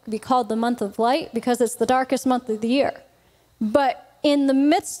can it be called the month of light? Because it's the darkest month of the year. But in the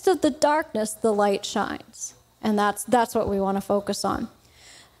midst of the darkness, the light shines. And that's what we want to focus on.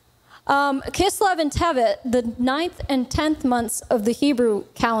 Kislev and Tevet, the 9th and 10th months of the Hebrew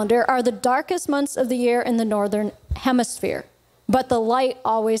calendar, are the darkest months of the year in the northern hemisphere. But the light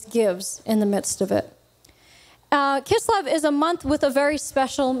always gives in the midst of it. Kislev is a month with a very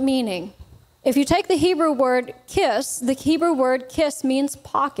special meaning. If you take the Hebrew word kiss, the Hebrew word kiss means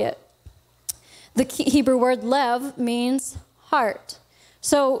pocket. The Hebrew word lev means heart.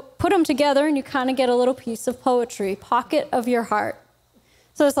 So put them together and you kind of get a little piece of poetry, pocket of your heart.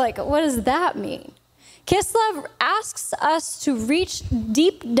 So it's like, what does that mean? Kislev asks us to reach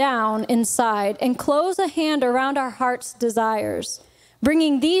deep down inside and close a hand around our heart's desires.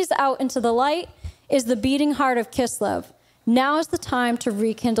 Bringing these out into the light is the beating heart of Kislev. Now is the time to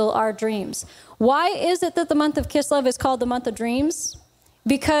rekindle our dreams. Why is it that the month of Kislev is called the month of dreams?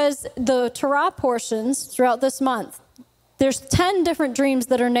 Because the Torah portions throughout this month, there's 10 different dreams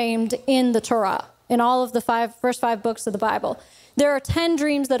that are named in the Torah, in all of the first five books of the Bible. There are 10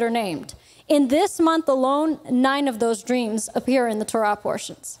 dreams that are named. In this month alone, 9 of those dreams appear in the Torah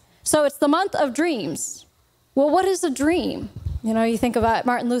portions. So it's the month of dreams. Well, what is a dream? You know, you think about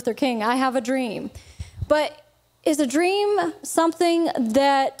Martin Luther King, I have a dream. But is a dream something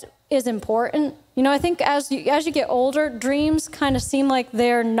that is important? You know, I think as you get older, dreams kind of seem like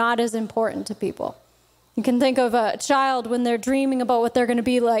they're not as important to people. You can think of a child when they're dreaming about what they're going to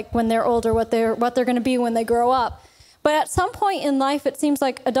be like when they're older, what they're going to be when they grow up. But at some point in life, it seems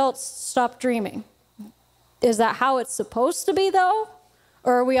like adults stop dreaming. Is that how it's supposed to be, though?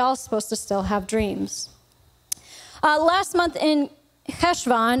 Or are we all supposed to still have dreams? Last month in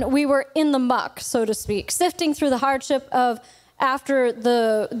Cheshvan, we were in the muck, so to speak, sifting through the hardship of after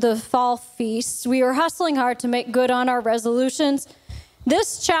the fall feasts. We were hustling hard to make good on our resolutions.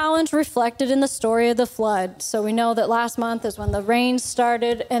 This challenge reflected in the story of the flood. So we know that last month is when the rains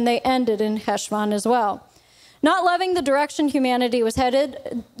started and they ended in Cheshvan as well. Not loving the direction humanity was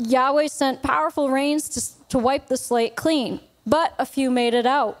headed, Yahweh sent powerful rains to wipe the slate clean, but a few made it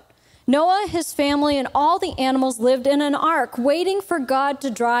out. Noah, his family, and all the animals lived in an ark, waiting for God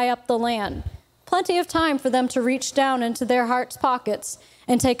to dry up the land. Plenty of time for them to reach down into their heart's pockets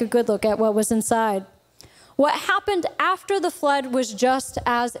and take a good look at what was inside. What happened after the flood was just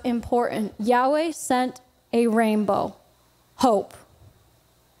as important. Yahweh sent a rainbow, hope.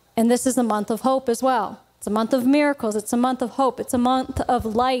 And this is a month of hope as well. It's a month of miracles. It's a month of hope. It's a month of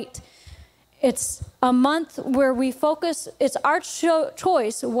light. It's a month where we focus, it's our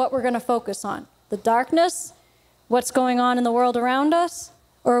choice what we're going to focus on. The darkness, what's going on in the world around us,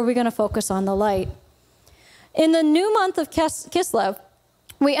 or are we going to focus on the light? In the new month of Kislev,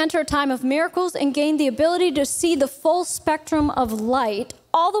 we enter a time of miracles and gain the ability to see the full spectrum of light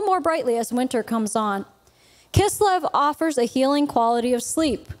all the more brightly as winter comes on. Kislev offers a healing quality of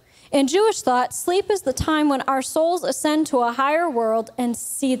sleep. In Jewish thought, sleep is the time when our souls ascend to a higher world and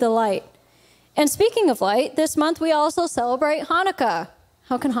see the light. And speaking of light, this month we also celebrate Hanukkah.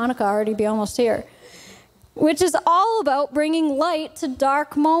 How can Hanukkah already be almost here? Which is all about bringing light to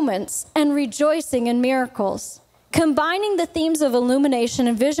dark moments and rejoicing in miracles. Combining the themes of illumination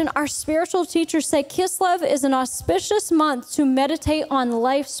and vision, our spiritual teachers say Kislev is an auspicious month to meditate on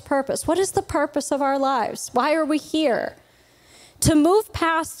life's purpose. What is the purpose of our lives? Why are we here? to move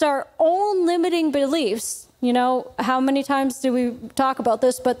past our own limiting beliefs. You know, how many times do we talk about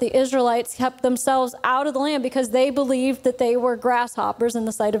this? But the Israelites kept themselves out of the land because they believed that they were grasshoppers in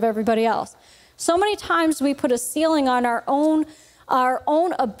the sight of everybody else. So many times we put a ceiling on our own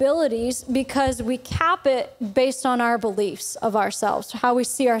abilities because we cap it based on our beliefs of ourselves, how we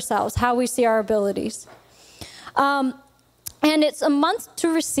see ourselves, how we see our abilities. And it's a month to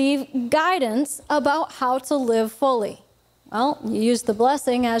receive guidance about how to live fully. Well, you use the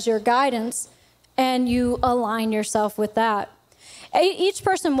blessing as your guidance, and you align yourself with that. Each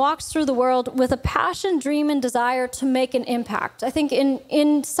person walks through the world with a passion, dream, and desire to make an impact. I think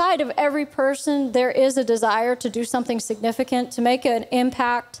inside of every person, there is a desire to do something significant, to make an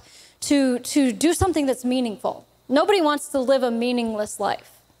impact, to do something that's meaningful. Nobody wants to live a meaningless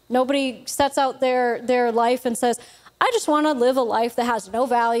life. Nobody sets out their life and says, I just want to live a life that has no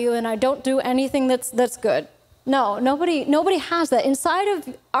value and I don't do anything that's good. No, nobody has that. Inside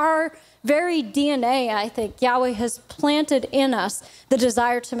of our very DNA, I think, Yahweh has planted in us the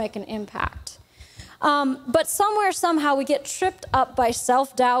desire to make an impact. But somewhere, somehow, we get tripped up by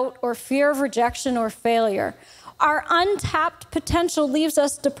self-doubt or fear of rejection or failure. Our untapped potential leaves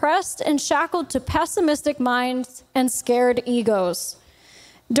us depressed and shackled to pessimistic minds and scared egos.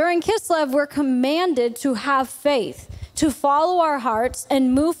 During Kislev, we're commanded to have faith, to follow our hearts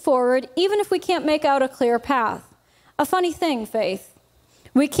and move forward, even if we can't make out a clear path. A funny thing, faith.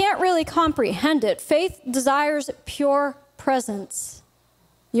 We can't really comprehend it. Faith desires pure presence.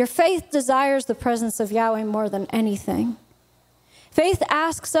 Your faith desires the presence of Yahweh more than anything. Faith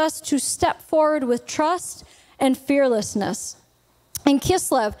asks us to step forward with trust and fearlessness. In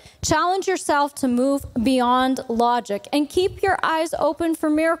Kislev, challenge yourself to move beyond logic and keep your eyes open for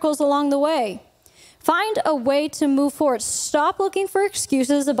miracles along the way. Find a way to move forward. Stop looking for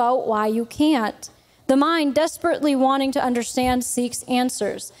excuses about why you can't. The mind, desperately wanting to understand, seeks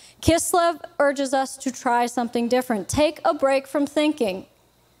answers. Kislev urges us to try something different. Take a break from thinking.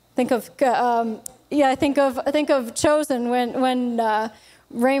 Think of Chosen when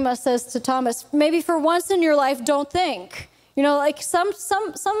Rama says to Thomas, maybe for once in your life, don't think. You know, like some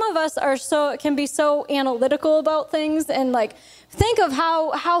of us can be so analytical about things and like think of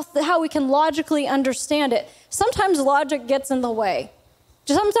how we can logically understand it. Sometimes logic gets in the way.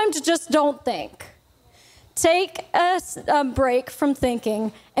 Sometimes just don't think. Take a break from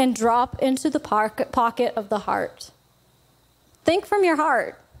thinking and drop into the pocket of the heart. Think from your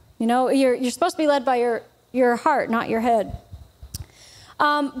heart. You know, you're supposed to be led by your heart, not your head.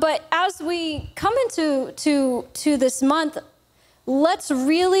 But as we come into this month, let's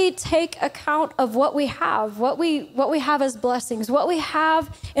really take account of what we have, what we have as blessings, what we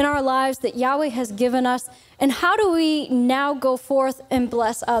have in our lives that Yahweh has given us, and how do we now go forth and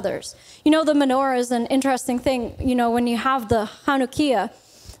bless others? You know, the menorah is an interesting thing. You know, when you have the Hanukkah,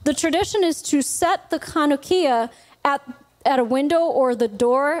 the tradition is to set the Hanukkah at a window or the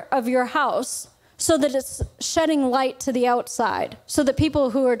door of your house so that it's shedding light to the outside, so that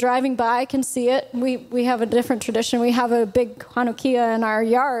people who are driving by can see it. We have a different tradition. We have a big Hanukkah in our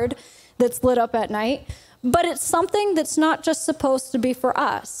yard that's lit up at night. But it's something that's not just supposed to be for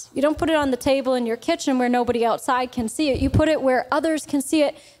us. You don't put it on the table in your kitchen where nobody outside can see it. You put it where others can see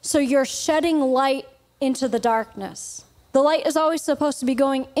it, so you're shedding light into the darkness. The light is always supposed to be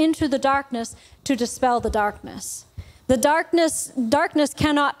going into the darkness to dispel the darkness. The darkness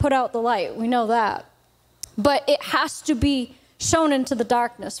cannot put out the light. We know that. But it has to be shown into the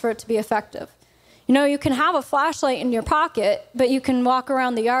darkness for it to be effective. You know, you can have a flashlight in your pocket, but you can walk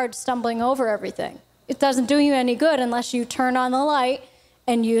around the yard stumbling over everything. It doesn't do you any good unless you turn on the light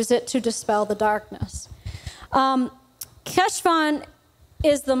and use it to dispel the darkness. Cheshvan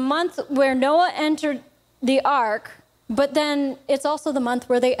is the month where Noah entered the ark, but then it's also the month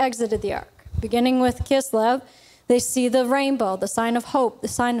where they exited the ark. Beginning with Kislev, they see the rainbow, the sign of hope, the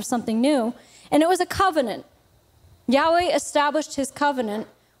sign of something new. And it was a covenant. Yahweh established his covenant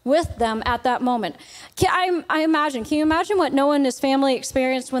with them at that moment. Can you imagine what Noah and his family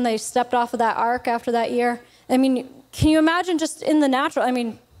experienced when they stepped off of that ark after that year? I mean, can you imagine just in the natural? I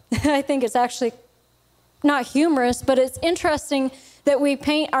mean, I think it's actually not humorous, but it's interesting that we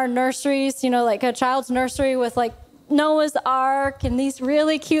paint our nurseries, you know, like a child's nursery with like Noah's Ark and these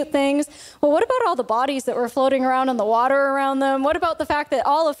really cute things. Well, what about all the bodies that were floating around in the water around them? What about the fact that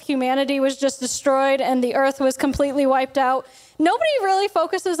all of humanity was just destroyed and the earth was completely wiped out? Nobody really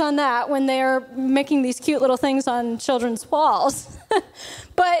focuses on that when they're making these cute little things on children's walls.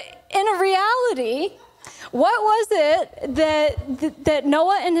 But in reality, what was it that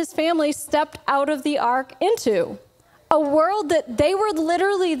Noah and his family stepped out of the ark into? A world that they were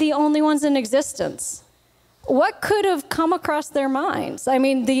literally the only ones in existence. What could have come across their minds? I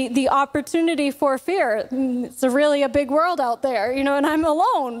mean, the opportunity for fear. It's really a big world out there, and I'm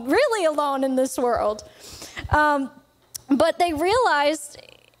alone, really alone in this world. But they realized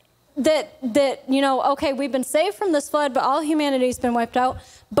that okay, we've been saved from this flood, but all humanity's been wiped out.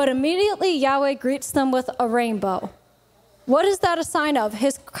 But immediately Yahweh greets them with a rainbow. What is that a sign of?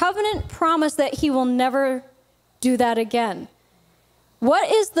 His covenant promise that he will never do that again.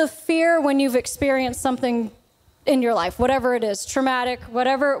 What is the fear when you've experienced something in your life, whatever it is, traumatic,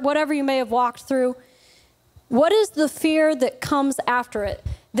 whatever you may have walked through? What is the fear that comes after it?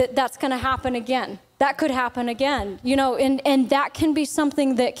 That's going to happen again. That could happen again, and that can be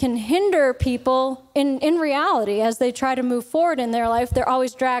something that can hinder people in reality as they try to move forward in their life. They're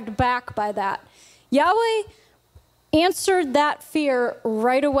always dragged back by that. Yahweh answered that fear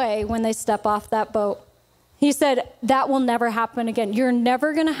right away when they step off that boat. He said, that will never happen again. You're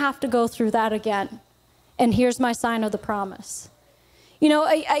never going to have to go through that again. And here's my sign of the promise.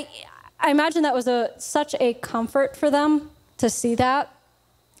 I imagine that was such a comfort for them to see that.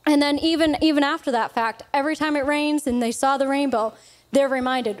 And then even after that fact, every time it rains and they saw the rainbow, they're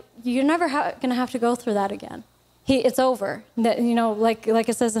reminded, you're never going to have to go through that again. It's over. That, like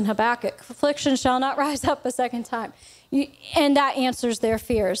it says in Habakkuk, affliction shall not rise up a second time. And that answers their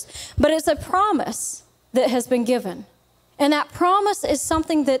fears. But it's a promise that has been given. And that promise is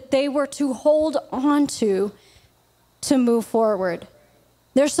something that they were to hold on to move forward.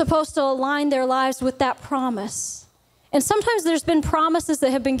 They're supposed to align their lives with that promise. And sometimes there's been promises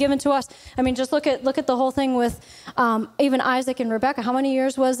that have been given to us. I mean, just look at the whole thing with even Isaac and Rebekah. How many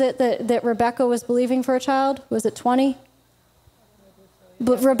years was it that Rebekah was believing for a child? Was it 20?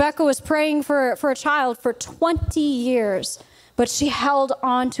 But Rebekah was praying for a child for 20 years, but she held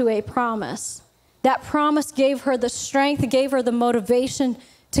on to a promise. That promise gave her the strength, gave her the motivation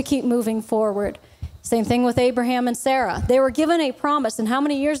to keep moving forward. Same thing with Abraham and Sarah. They were given a promise, and how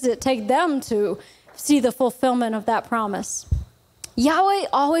many years did it take them to see the fulfillment of that promise? Yahweh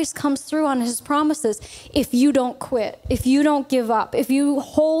always comes through on his promises if you don't quit, if you don't give up, if you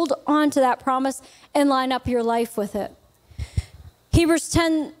hold on to that promise and line up your life with it. Hebrews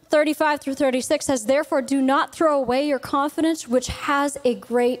 10:35-36 says, therefore do not throw away your confidence, which has a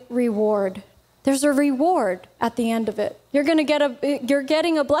great reward. There's a reward at the end of it. You're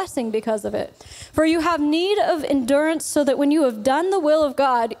getting a blessing because of it. For you have need of endurance so that when you have done the will of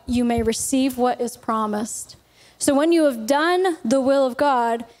God, you may receive what is promised. So when you have done the will of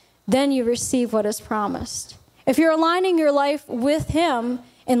God, then you receive what is promised. If you're aligning your life with him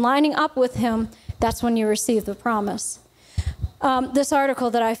and lining up with him, that's when you receive the promise. This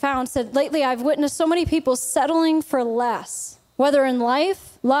article that I found said, lately I've witnessed so many people settling for less, whether in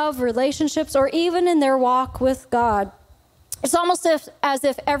life, love, relationships, or even in their walk with God. It's almost as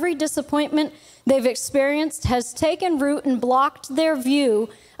if every disappointment they've experienced has taken root and blocked their view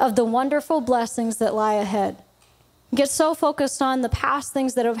of the wonderful blessings that lie ahead. You get so focused on the past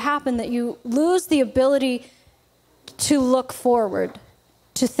things that have happened that you lose the ability to look forward,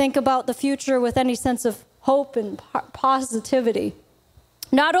 to think about the future with any sense of hope and positivity.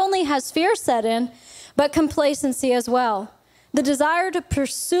 Not only has fear set in, but complacency as well. The desire to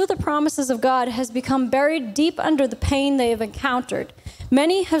pursue the promises of God has become buried deep under the pain they have encountered.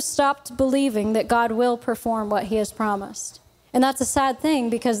 Many have stopped believing that God will perform what he has promised. And that's a sad thing,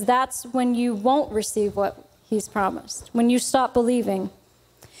 because that's when you won't receive what he's promised, when you stop believing.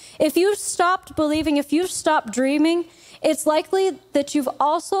 If you've stopped believing, if you've stopped dreaming, it's likely that you've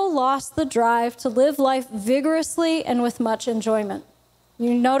also lost the drive to live life vigorously and with much enjoyment.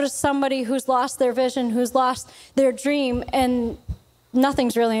 You notice somebody who's lost their vision, who's lost their dream, and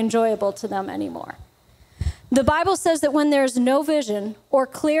nothing's really enjoyable to them anymore. The Bible says that when there's no vision or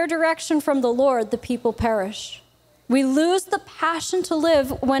clear direction from the Lord, the people perish. We lose the passion to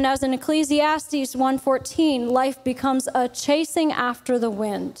live when, as in Ecclesiastes 1:14, life becomes a chasing after the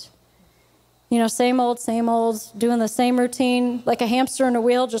wind. Same old, doing the same routine, like a hamster in a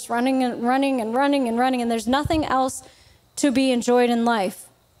wheel, just running and running and running and running, and there's nothing else to be enjoyed in life.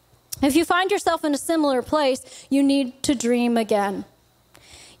 If you find yourself in a similar place, you need to dream again.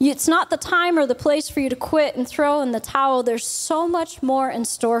 It's not the time or the place for you to quit and throw in the towel. There's so much more in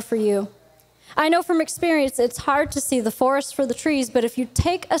store for you. I know from experience it's hard to see the forest for the trees, but if you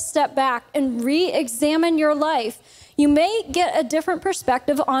take a step back and re-examine your life, you may get a different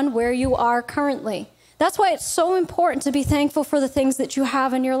perspective on where you are currently. That's why it's so important to be thankful for the things that you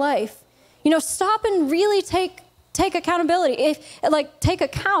have in your life. Stop and really take accountability. Take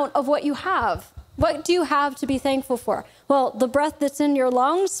account of what you have. What do you have to be thankful for? Well, the breath that's in your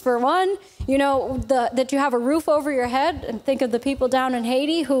lungs, for one. That you have a roof over your head. And think of the people down in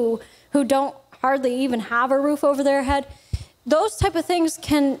Haiti who don't hardly even have a roof over their head. Those type of things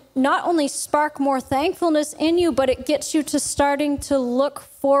can not only spark more thankfulness in you, but it gets you to starting to look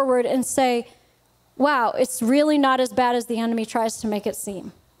forward and say, wow, it's really not as bad as the enemy tries to make it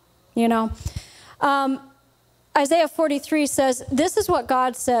seem, you know? Isaiah 43 says, this is what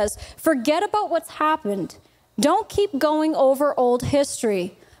God says, forget about what's happened. Don't keep going over old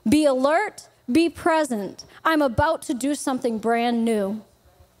history. Be alert, be present. I'm about to do something brand new.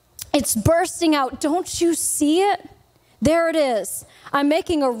 It's bursting out. Don't you see it? There it is. I'm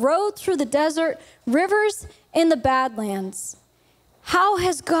making a road through the desert, rivers in the Badlands. How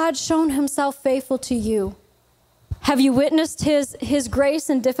has God shown himself faithful to you? Have you witnessed his grace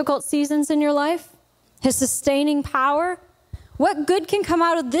in difficult seasons in your life? His sustaining power? What good can come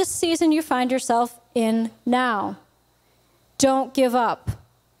out of this season you find yourself in now? Don't give up.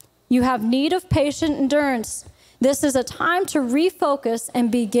 You have need of patient endurance. This is a time to refocus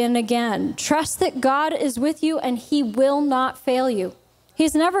and begin again. Trust that God is with you and he will not fail you.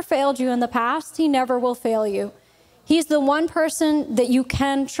 He's never failed you in the past. He never will fail you. He's the one person that you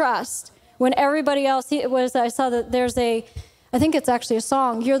can trust when everybody else, I saw that there's I think it's actually a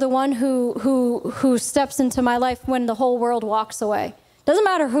song. You're the one who steps into my life when the whole world walks away. Doesn't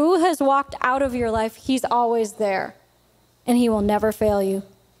matter who has walked out of your life, he's always there. And he will never fail you.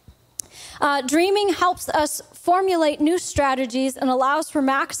 Dreaming helps us formulate new strategies and allows for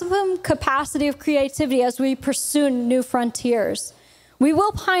maximum capacity of creativity as we pursue new frontiers. We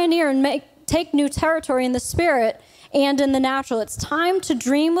will pioneer and take new territory in the spirit and in the natural. It's time to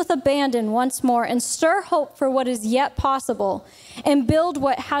dream with abandon once more and stir hope for what is yet possible and build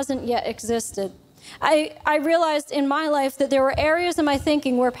what hasn't yet existed. I realized in my life that there were areas in my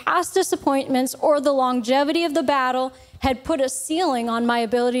thinking where past disappointments or the longevity of the battle had put a ceiling on my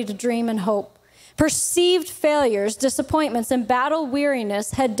ability to dream and hope. Perceived failures, disappointments, and battle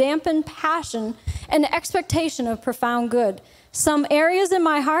weariness had dampened passion and expectation of profound good. Some areas in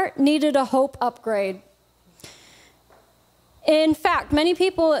my heart needed a hope upgrade. In fact, many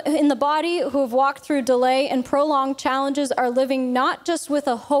people in the body who have walked through delay and prolonged challenges are living not just with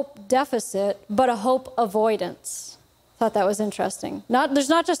a hope deficit, but a hope avoidance. Thought that was interesting. There's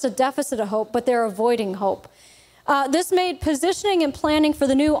not just a deficit of hope, but they're avoiding hope. This made positioning and planning for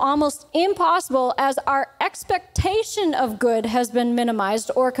the new almost impossible as our expectation of good has been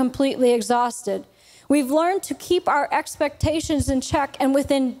minimized or completely exhausted. We've learned to keep our expectations in check and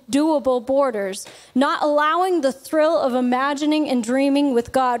within doable borders, not allowing the thrill of imagining and dreaming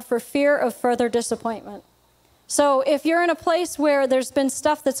with God for fear of further disappointment. So if you're in a place where there's been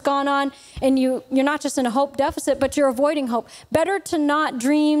stuff that's gone on and you're not just in a hope deficit, but you're avoiding hope, better to not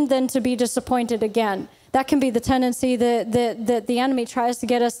dream than to be disappointed again. That can be the tendency that the enemy tries to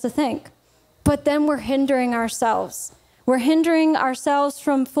get us to think. But then we're hindering ourselves. We're hindering ourselves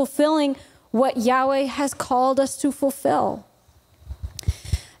from fulfilling what Yahweh has called us to fulfill.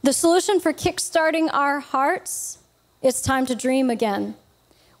 The solution for kickstarting our hearts, it's time to dream again.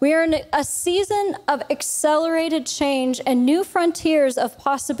 We are in a season of accelerated change, and new frontiers of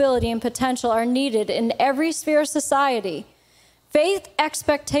possibility and potential are needed in every sphere of society. Faith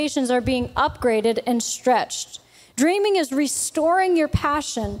expectations are being upgraded and stretched. Dreaming is restoring your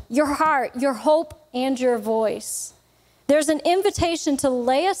passion, your heart, your hope, and your voice. There's an invitation to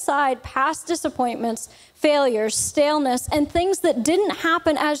lay aside past disappointments, failures, staleness, and things that didn't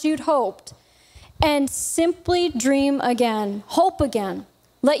happen as you'd hoped, and simply dream again, hope again.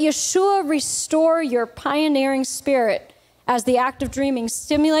 Let Yeshua restore your pioneering spirit as the act of dreaming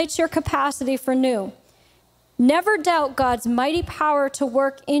stimulates your capacity for new. Never doubt God's mighty power to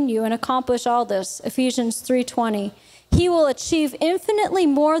work in you and accomplish all this, Ephesians 3:20. He will achieve infinitely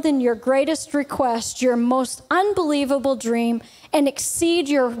more than your greatest request, your most unbelievable dream, and exceed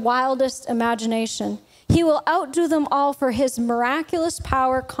your wildest imagination. He will outdo them all, for his miraculous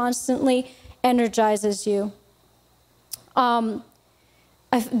power constantly energizes you.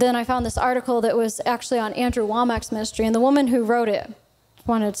 Then I found this article that was actually on Andrew Womack's ministry, and the woman who wrote it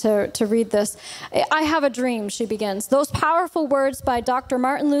wanted to read this. I have a dream, she begins. Those powerful words by Dr.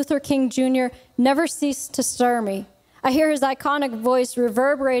 Martin Luther King Jr. never cease to stir me. I hear his iconic voice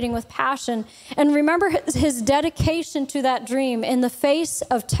reverberating with passion and remember his dedication to that dream in the face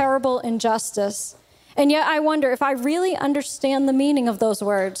of terrible injustice. And yet I wonder if I really understand the meaning of those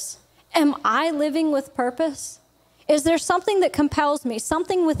words. Am I living with purpose? Is there something that compels me,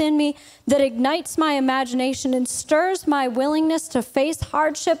 something within me that ignites my imagination and stirs my willingness to face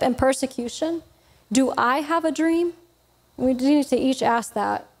hardship and persecution? Do I have a dream? We need to each ask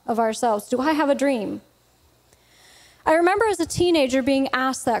that of ourselves. Do I have a dream? I remember as a teenager being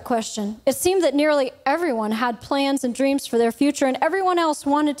asked that question. It seemed that nearly everyone had plans and dreams for their future, and everyone else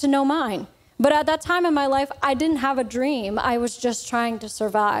wanted to know mine. But at that time in my life, I didn't have a dream. I was just trying to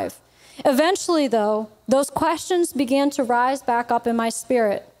survive. Eventually, though, those questions began to rise back up in my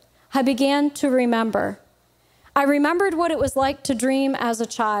spirit. I began to remember. I remembered what it was like to dream as a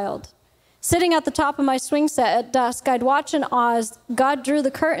child. Sitting at the top of my swing set at dusk, I'd watch in awe as God drew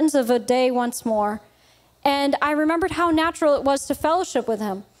the curtains of a day once more. And I remembered how natural it was to fellowship with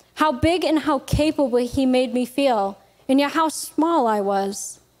him, how big and how capable he made me feel, and yet how small I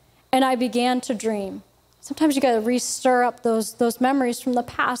was. And I began to dream. Sometimes you got to re-stir up those memories from the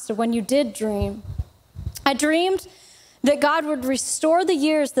past of when you did dream. I dreamed that God would restore the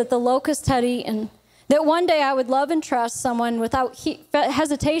years that the locust had eaten, that one day I would love and trust someone without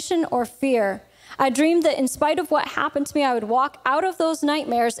hesitation or fear. I dreamed that in spite of what happened to me, I would walk out of those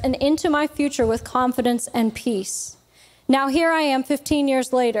nightmares and into my future with confidence and peace. Now here I am 15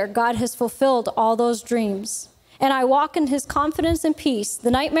 years later. God has fulfilled all those dreams. And I walk in his confidence and peace. The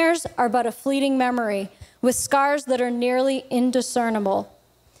nightmares are but a fleeting memory with scars that are nearly indiscernible.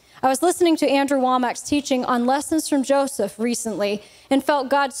 I was listening to Andrew Womack's teaching on lessons from Joseph recently and felt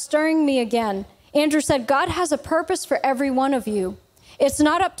God stirring me again. Andrew said, God has a purpose for every one of you. It's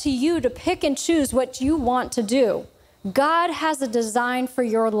not up to you to pick and choose what you want to do. God has a design for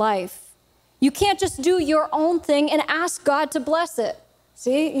your life. You can't just do your own thing and ask God to bless it.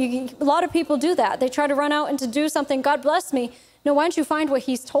 See, a lot of people do that. They try to run out and to do something. God bless me. No, why don't you find what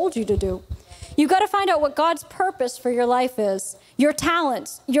he's told you to do? You got to find out what God's purpose for your life is. Your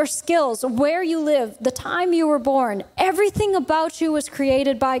talents, your skills, where you live, the time you were born. Everything about you was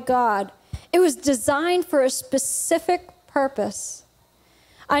created by God. It was designed for a specific purpose.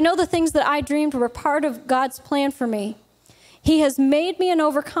 I know the things that I dreamed were part of God's plan for me. He has made me an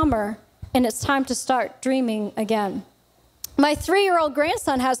overcomer, and it's time to start dreaming again. My 3-year-old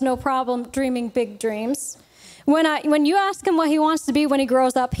grandson has no problem dreaming big dreams. When you ask him what he wants to be when he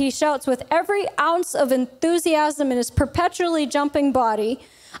grows up, he shouts with every ounce of enthusiasm in his perpetually jumping body,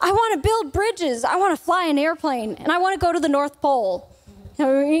 I want to build bridges, I want to fly an airplane, and I want to go to the North Pole. You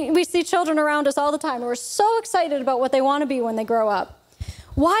know, we see children around us all the time, and we're so excited about what they want to be when they grow up.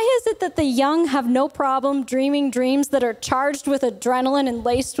 Why is it that the young have no problem dreaming dreams that are charged with adrenaline and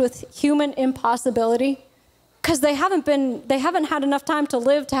laced with human impossibility? Because they haven't had enough time to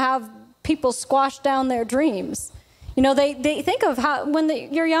live to have people squash down their dreams. You know, they think of how, when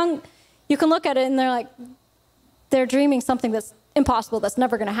you're young, you can look at it and they're dreaming something that's impossible, that's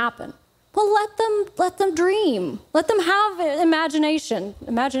never going to happen. Well, let them dream. Let them have imagination.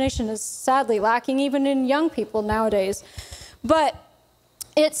 Imagination is sadly lacking even in young people nowadays. But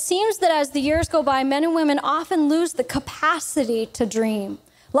it seems that as the years go by, men and women often lose the capacity to dream.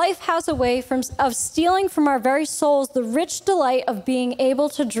 Life has a way of stealing from our very souls the rich delight of being able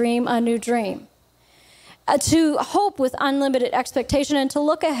to dream a new dream, to hope with unlimited expectation, and to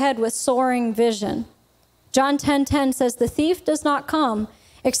look ahead with soaring vision. John 10:10 says, the thief does not come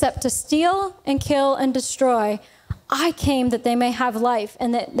except to steal and kill and destroy. I came that they may have life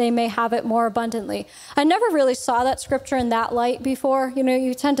and that they may have it more abundantly. I never really saw that scripture in that light before. You know,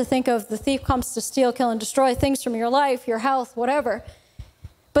 you tend to think of the thief comes to steal, kill, and destroy things from your life, your health, whatever.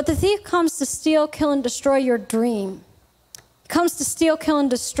 But the thief comes to steal, kill, and destroy your dream. He comes to steal, kill, and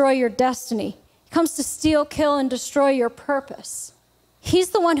destroy your destiny. He comes to steal, kill, and destroy your purpose.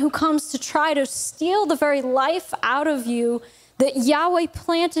 He's the one who comes to try to steal the very life out of you that Yahweh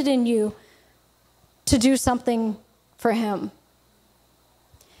planted in you to do something for him.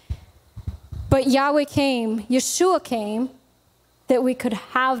 But Yahweh came, Yeshua came, that we could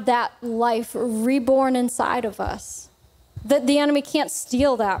have that life reborn inside of us. That the enemy can't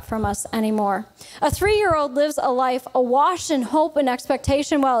steal that from us anymore. A 3-year-old lives a life awash in hope and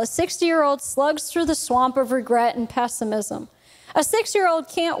expectation, while a 60-year-old slugs through the swamp of regret and pessimism. A 6-year-old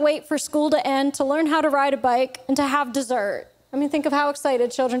can't wait for school to end to learn how to ride a bike and to have dessert. I mean, think of how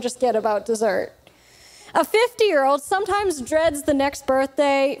excited children just get about dessert. A 50-year-old sometimes dreads the next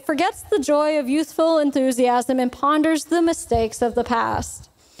birthday, forgets the joy of youthful enthusiasm, and ponders the mistakes of the past.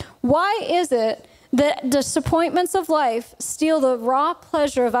 Why is it that disappointments of life steal the raw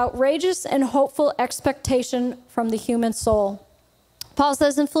pleasure of outrageous and hopeful expectation from the human soul? Paul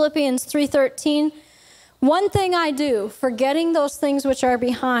says in Philippians 3:13, one thing I do, forgetting those things which are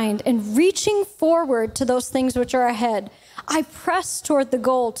behind and reaching forward to those things which are ahead, I press toward the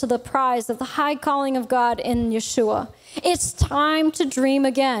goal, to the prize of the high calling of God in Yeshua. It's time to dream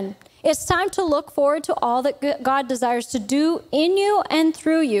again. It's time to look forward to all that God desires to do in you and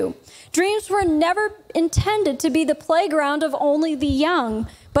through you. Dreams were never intended to be the playground of only the young,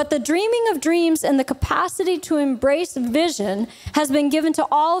 but the dreaming of dreams and the capacity to embrace vision has been given to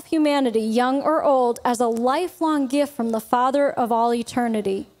all of humanity, young or old, as a lifelong gift from the Father of all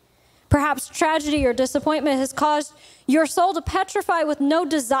eternity. Perhaps tragedy or disappointment has caused your soul to petrify with no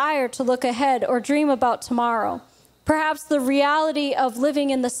desire to look ahead or dream about tomorrow. Perhaps the reality of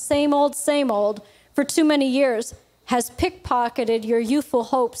living in the same old for too many years has pickpocketed your youthful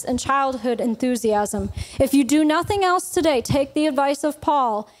hopes and childhood enthusiasm. If you do nothing else today, take the advice of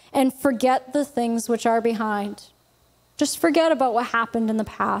Paul and forget the things which are behind. Just forget about what happened in the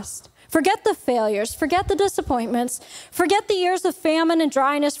past. Forget the failures, forget the disappointments, forget the years of famine and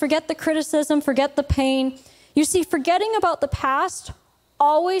dryness, forget the criticism, forget the pain. You see, forgetting about the past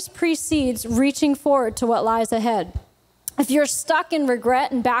always precedes reaching forward to what lies ahead. If you're stuck in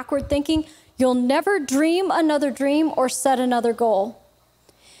regret and backward thinking, you'll never dream another dream or set another goal.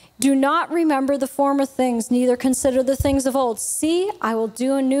 Do not remember the former things, neither consider the things of old. See, I will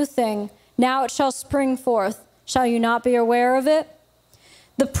do a new thing. Now it shall spring forth. Shall you not be aware of it?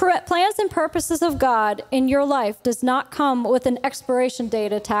 The plans and purposes of God in your life does not come with an expiration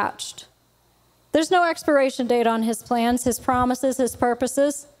date attached. There's no expiration date on his plans, his promises, his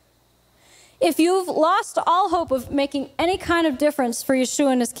purposes. If you've lost all hope of making any kind of difference for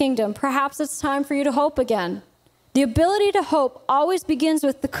Yeshua and his kingdom, perhaps it's time for you to hope again. The ability to hope always begins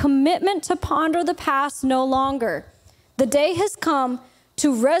with the commitment to ponder the past no longer. The day has come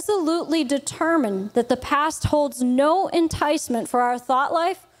to resolutely determine that the past holds no enticement for our thought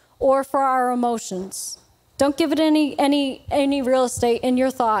life or for our emotions. Don't give it any real estate in your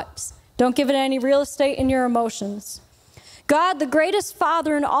thoughts. Don't give it any real estate in your emotions. God, the greatest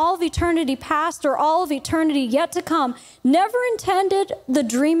Father in all of eternity past or all of eternity yet to come, never intended the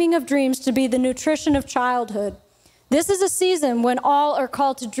dreaming of dreams to be the nutrition of childhood. This is a season when all are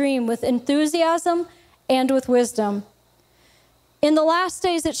called to dream with enthusiasm and with wisdom. In the last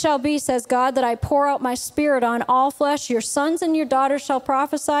days it shall be, says God, that I pour out my spirit on all flesh. Your sons and your daughters shall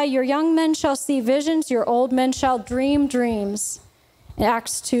prophesy. Your young men shall see visions. Your old men shall dream dreams. In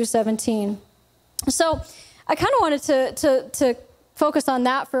Acts 2:17. So I kind of wanted to focus on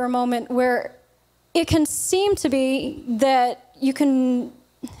that for a moment, where it can seem to be that you can,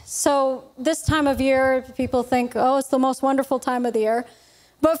 so this time of year, people think, oh, it's the most wonderful time of the year.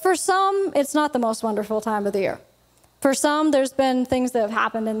 But for some, it's not the most wonderful time of the year. For some, there's been things that have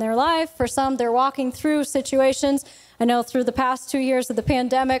happened in their life. For some, they're walking through situations. I know through the past 2 years of the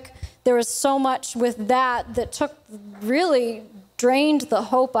pandemic, there was so much with that really drained the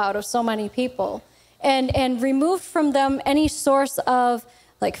hope out of so many people and removed from them any source of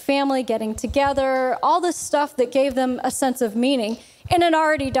like family getting together, all this stuff that gave them a sense of meaning in an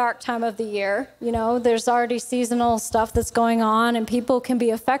already dark time of the year. You know, there's already seasonal stuff that's going on and people can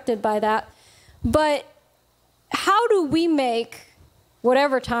be affected by that. But how do we make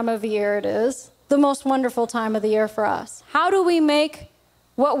whatever time of year it is the most wonderful time of the year for us? How do we make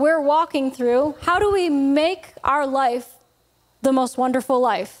what we're walking through, how do we make our life the most wonderful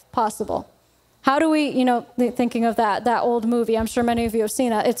life possible? How do we, you know, thinking of that old movie, I'm sure many of you have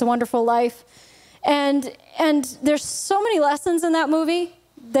seen it, It's a Wonderful Life. And there's so many lessons in that movie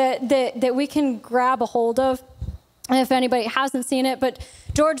that we can grab a hold of. If anybody hasn't seen it, but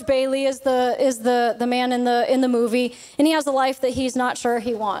George Bailey is the man in the movie, and he has a life that he's not sure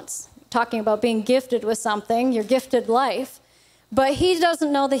he wants. Talking about being gifted with something, your gifted life, but he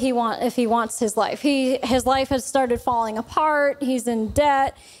doesn't know that if he wants his life. His life has started falling apart. He's in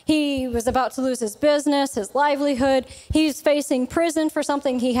debt. He was about to lose his business, his livelihood. He's facing prison for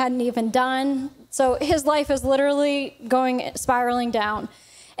something he hadn't even done. So his life is literally spiraling down.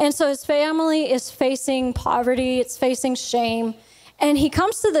 And so his family is facing poverty, it's facing shame. And he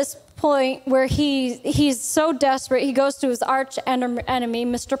comes to this point where he's so desperate, he goes to his arch enemy,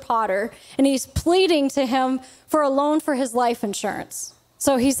 Mr. Potter, and he's pleading to him for a loan for his life insurance.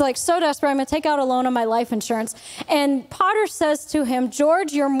 So he's like so desperate, I'm going to take out a loan on my life insurance. And Potter says to him,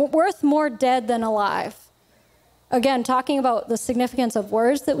 George, you're worth more dead than alive. Again, talking about the significance of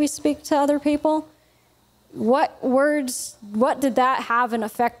words that we speak to other people. What did that have an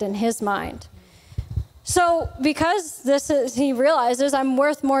effect in his mind? So because he realizes I'm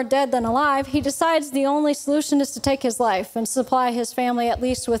worth more dead than alive, he decides the only solution is to take his life and supply his family at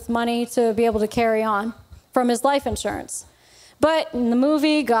least with money to be able to carry on from his life insurance. But in the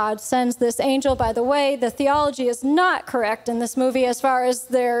movie, God sends this angel. By the way, the theology is not correct in this movie as far as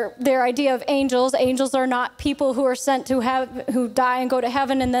their idea of angels. Angels are not people who are sent who die and go to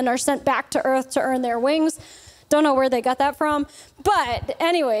heaven and then are sent back to earth to earn their wings. Don't know where they got that from. But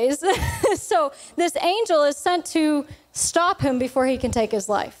anyways, so this angel is sent to stop him before he can take his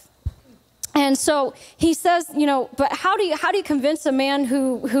life. And so he says, you know, but how do you convince a man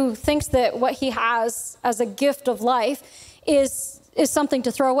who thinks that what he has as a gift of life is something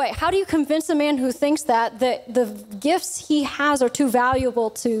to throw away. How do you convince a man who thinks that the gifts he has are too valuable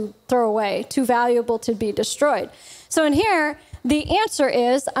to throw away, too valuable to be destroyed? So in here, the answer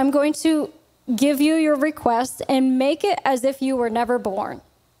is, I'm going to give you your request and make it as if you were never born.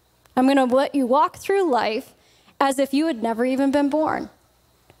 I'm going to let you walk through life as if you had never even been born.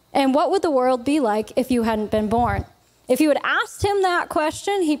 And what would the world be like if you hadn't been born? If you had asked him that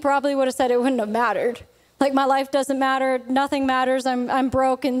question, he probably would have said it wouldn't have mattered. Like, my life doesn't matter, nothing matters, I'm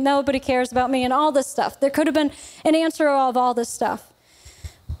broke, and nobody cares about me, and all this stuff. There could have been an answer of all this stuff.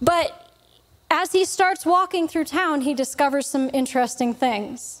 But as he starts walking through town, he discovers some interesting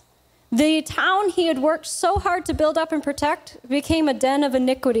things. The town he had worked so hard to build up and protect became a den of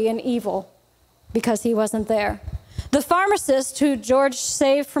iniquity and evil because he wasn't there. The pharmacist who George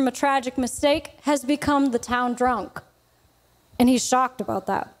saved from a tragic mistake has become the town drunk, and he's shocked about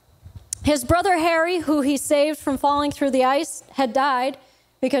that. His brother Harry, who he saved from falling through the ice, had died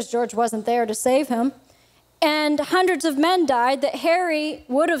because George wasn't there to save him. And hundreds of men died that Harry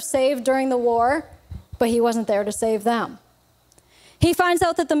would have saved during the war, but he wasn't there to save them. He finds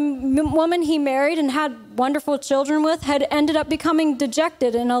out that the woman he married and had wonderful children with had ended up becoming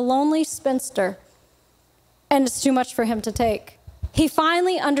dejected and a lonely spinster. And it's too much for him to take. He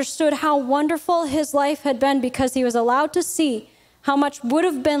finally understood how wonderful his life had been because he was allowed to see how much would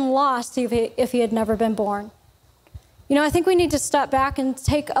have been lost if he had never been born. You know, I think we need to step back and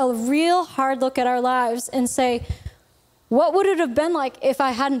take a real hard look at our lives and say, what would it have been like if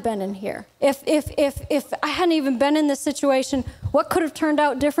I hadn't been in here? If I hadn't even been in this situation, what could have turned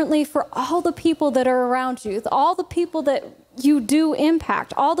out differently for all the people that are around you, all the people that you do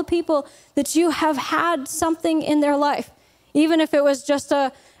impact, all the people that you have had something in their life, even if it was just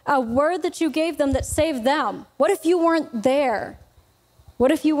a word that you gave them that saved them. What if you weren't there?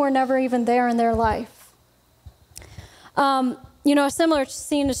 What if you were never even there in their life? You know, a similar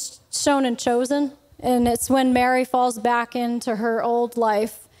scene is shown in Chosen, and it's when Mary falls back into her old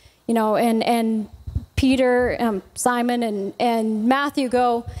life, you know, and Peter, Simon, and Matthew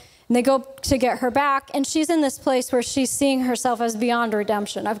go, and they go to get her back, and she's in this place where she's seeing herself as beyond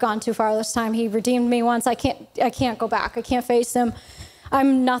redemption. I've gone too far this time. He redeemed me once. I can't go back. I can't face him.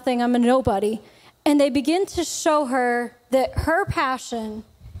 I'm nothing. I'm a nobody. And they begin to show her that her passion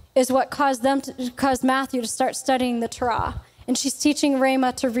is what caused Matthew to start studying the Torah. And she's teaching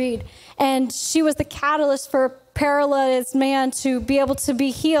Rama to read. And she was the catalyst for a paralyzed man to be able to be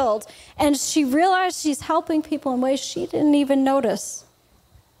healed. And she realized she's helping people in ways she didn't even notice.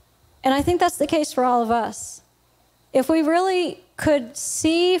 And I think that's the case for all of us. If we really could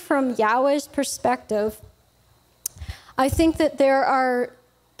see from Yahweh's perspective, I think that there are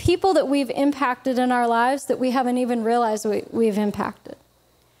people that we've impacted in our lives that we haven't even realized we've impacted.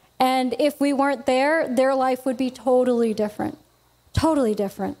 And if we weren't there, their life would be totally different. Totally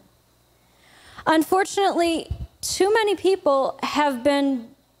different. Unfortunately, too many people have been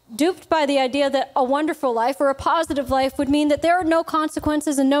duped by the idea that a wonderful life or a positive life would mean that there are no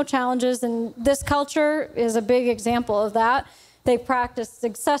consequences and no challenges. And this culture is a big example of that. They practice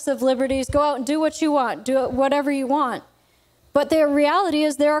excessive liberties. Go out and do what you want. Do whatever you want. But the reality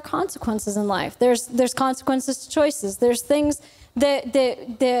is there are consequences in life. There's consequences to choices. There's things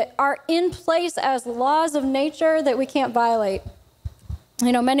that are in place as laws of nature that we can't violate.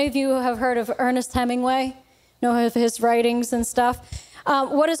 You know, many of you have heard of Ernest Hemingway, know of his writings and stuff.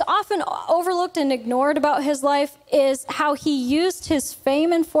 What is often overlooked and ignored about his life is how he used his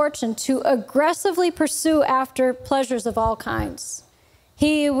fame and fortune to aggressively pursue after pleasures of all kinds.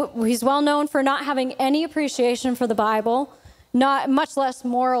 He's well known for not having any appreciation for the Bible, much less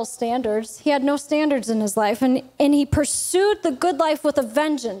moral standards. He had no standards in his life, and he pursued the good life with a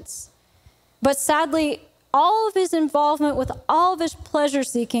vengeance. But sadly, all of his involvement with all of his pleasure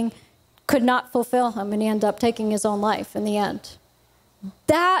seeking could not fulfill him, and he ended up taking his own life in the end.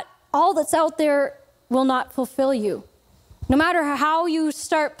 That, all that's out there will not fulfill you. No matter how you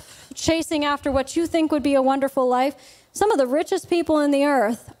start chasing after what you think would be a wonderful life, some of the richest people in the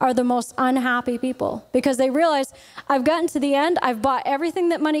earth are the most unhappy people because they realize, I've gotten to the end, I've bought everything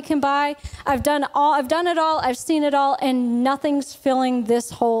that money can buy, I've done it all, I've seen it all, and nothing's filling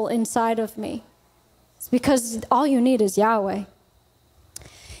this hole inside of me. It's because all you need is Yahweh.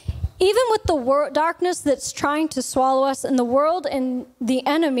 Even with the darkness that's trying to swallow us and the world and the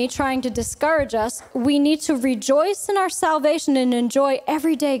enemy trying to discourage us, we need to rejoice in our salvation and enjoy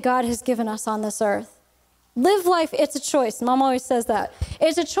every day God has given us on this earth. Live life, it's a choice. Mom always says that.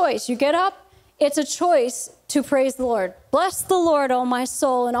 It's a choice. You get up, it's a choice to praise the Lord. Bless the Lord, O my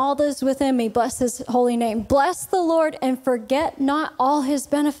soul, and all that is within me. Bless his holy name. Bless the Lord and forget not all his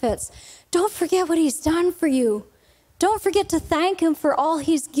benefits. Don't forget what he's done for you. Don't forget to thank him for all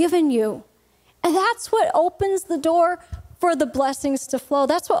he's given you. And that's what opens the door for the blessings to flow.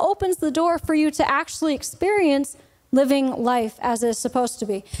 That's what opens the door for you to actually experience living life as it's supposed to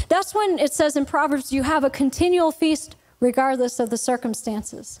be. That's when it says in Proverbs, you have a continual feast regardless of the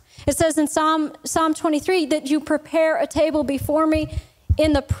circumstances. It says in Psalm 23 that you prepare a table before me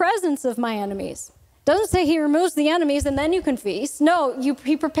in the presence of my enemies. Doesn't say he removes the enemies and then you can feast. No,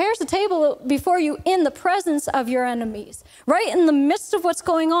 he prepares a table before you in the presence of your enemies. Right in the midst of what's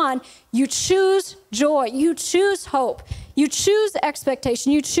going on, you choose joy, you choose hope, you choose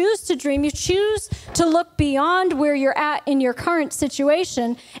expectation, you choose to dream, you choose to look beyond where you're at in your current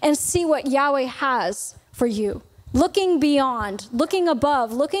situation and see what Yahweh has for you. Looking beyond, looking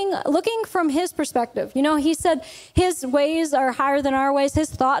above, looking from his perspective. You know, he said his ways are higher than our ways. His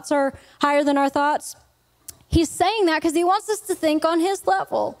thoughts are higher than our thoughts. He's saying that because he wants us to think on his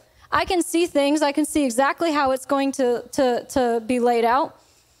level. I can see things. I can see exactly how it's going to be laid out.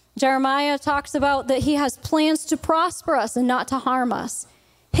 Jeremiah talks about that he has plans to prosper us and not to harm us.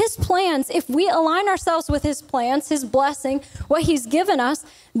 His plans, if we align ourselves with his plans, his blessing, what he's given us,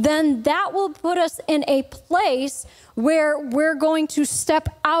 then that will put us in a place where we're going to step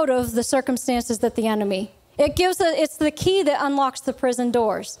out of the circumstances that the enemy. It's the key that unlocks the prison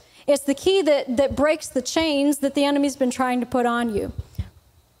doors. It's the key that breaks the chains that the enemy's been trying to put on you.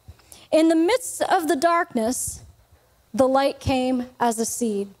 In the midst of the darkness, the light came as a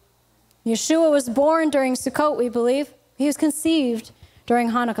seed. Yeshua was born during Sukkot, we believe. He was conceived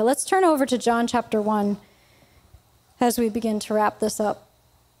during Hanukkah. Let's turn over to John chapter 1 as we begin to wrap this up.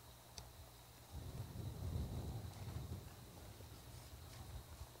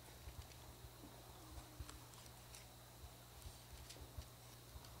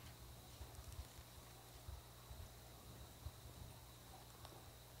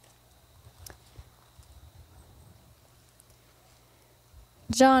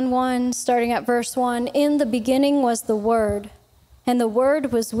 John 1, starting at verse 1, in the beginning was the Word, and the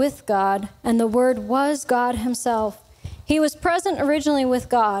Word was with God, and the Word was God himself. He was present originally with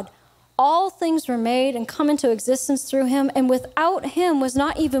God. All things were made and come into existence through him, and without him was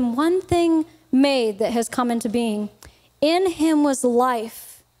not even one thing made that has come into being. In him was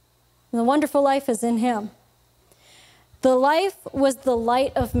life, and the wonderful life is in him. The life was the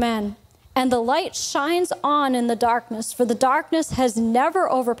light of men. And the light shines on in the darkness, for the darkness has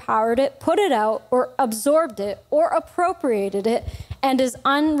never overpowered it, put it out, or absorbed it, or appropriated it, and is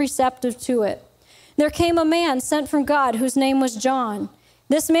unreceptive to it. There came a man sent from God whose name was John.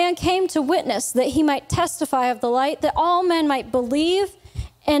 This man came to witness that he might testify of the light, that all men might believe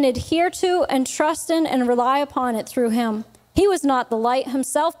and adhere to and trust in and rely upon it through him. He was not the light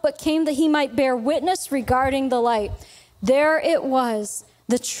himself, but came that he might bear witness regarding the light. There it was.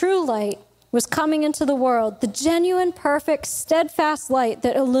 The true light was coming into the world, the genuine, perfect, steadfast light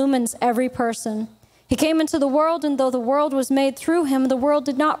that illumines every person. He came into the world, and though the world was made through him, the world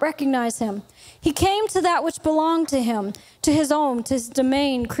did not recognize him. He came to that which belonged to him, to his own, to his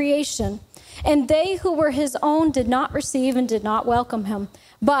domain, creation. And they who were his own did not receive and did not welcome him.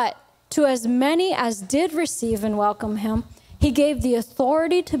 But to as many as did receive and welcome him, he gave the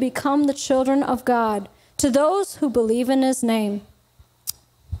authority to become the children of God, to those who believe in his name.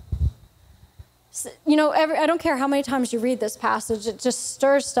 You know, I don't care how many times you read this passage, it just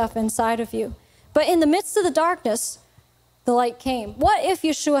stirs stuff inside of you. But in the midst of the darkness, the light came. What if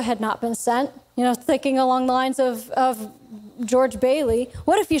Yeshua had not been sent? You know, thinking along the lines of George Bailey,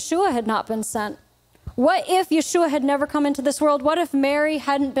 what if Yeshua had not been sent? What if Yeshua had never come into this world? What if Mary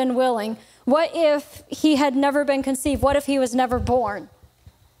hadn't been willing? What if he had never been conceived? What if he was never born?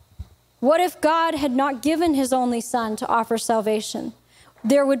 What if God had not given his only son to offer salvation?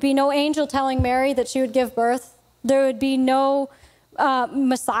 There would be no angel telling Mary that she would give birth. There would be no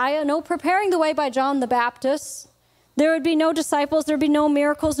Messiah, no preparing the way by John the Baptist. There would be no disciples. There would be no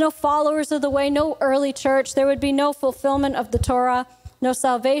miracles, no followers of the way, no early church. There would be no fulfillment of the Torah, no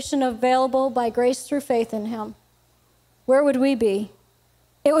salvation available by grace through faith in him. Where would we be?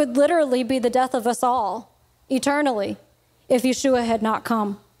 It would literally be the death of us all, eternally, if Yeshua had not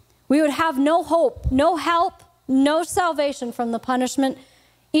come. We would have no hope, no help, no salvation from the punishment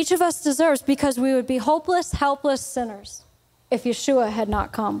each of us deserves, because we would be hopeless, helpless sinners if Yeshua had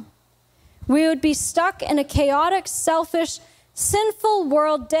not come. We would be stuck in a chaotic, selfish, sinful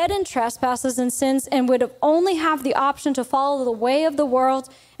world, dead in trespasses and sins, and would have only have the option to follow the way of the world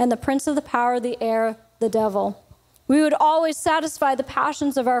and the prince of the power of the air, the devil. We would always satisfy the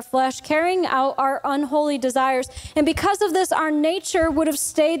passions of our flesh, carrying out our unholy desires. And because of this, our nature would have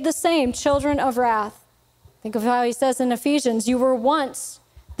stayed the same, children of wrath. Think of how he says in Ephesians, you were once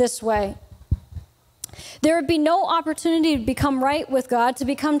this way. There would be no opportunity to become right with God, to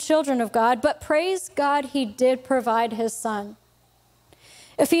become children of God, but praise God, he did provide his son.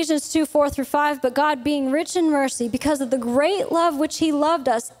 Ephesians 2:4-5, but God being rich in mercy, because of the great love which he loved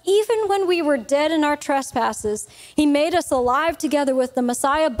us, even when we were dead in our trespasses, he made us alive together with the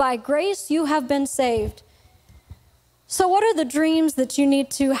Messiah. By grace you have been saved. So what are the dreams that you need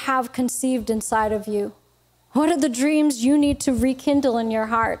to have conceived inside of you? What are the dreams you need to rekindle in your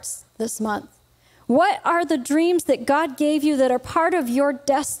hearts this month? What are the dreams that God gave you that are part of your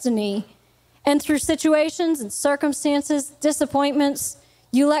destiny? And through situations and circumstances, disappointments,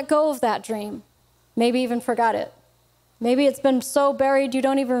 you let go of that dream. Maybe even forgot it. Maybe it's been so buried you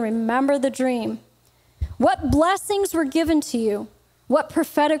don't even remember the dream. What blessings were given to you? What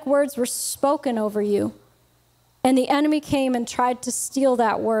prophetic words were spoken over you? And the enemy came and tried to steal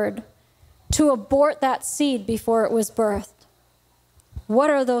that word, to abort that seed before it was birthed. What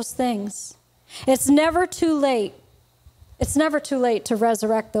are those things? It's never too late. It's never too late to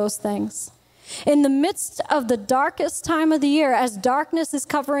resurrect those things. In the midst of the darkest time of the year, as darkness is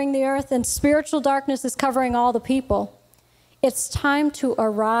covering the earth and spiritual darkness is covering all the people, it's time to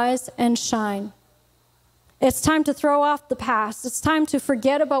arise and shine. It's time to throw off the past. It's time to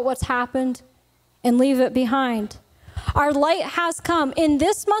forget about what's happened and leave it behind. Our light has come. In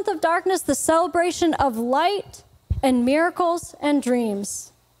this month of darkness, the celebration of light and miracles and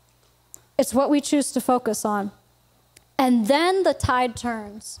dreams. It's what we choose to focus on. And then the tide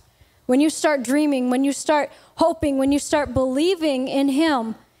turns. When you start dreaming, when you start hoping, when you start believing in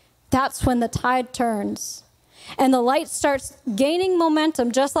him, that's when the tide turns. And the light starts gaining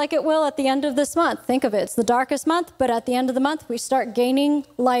momentum, just like it will at the end of this month. Think of it. It's the darkest month, but at the end of the month, we start gaining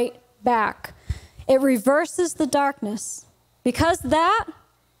light back. It reverses the darkness. Because that,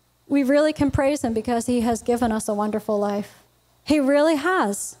 we really can praise him because he has given us a wonderful life. He really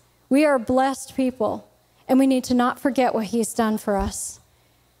has. We are blessed people, and we need to not forget what he's done for us.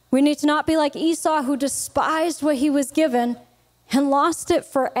 We need to not be like Esau, who despised what he was given and lost it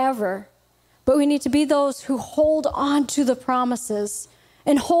forever. But we need to be those who hold on to the promises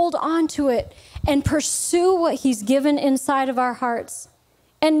and hold on to it and pursue what he's given inside of our hearts.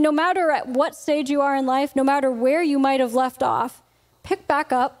 And no matter at what stage you are in life, no matter where you might have left off, pick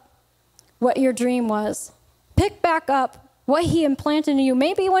back up what your dream was. Pick back up what he implanted in you,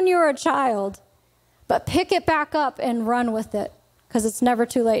 maybe when you were a child, but pick it back up and run with it, because it's never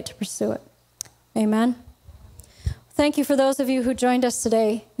too late to pursue it. Amen. Thank you for those of you who joined us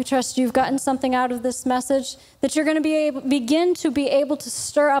today. We trust you've gotten something out of this message, that you're going to begin to be able to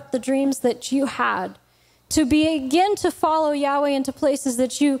stir up the dreams that you had, to begin to follow Yahweh into places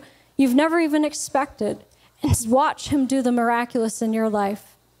that you've never even expected, and watch him do the miraculous in your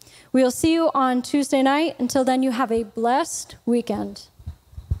life. We'll see you on Tuesday night. Until then, you have a blessed weekend.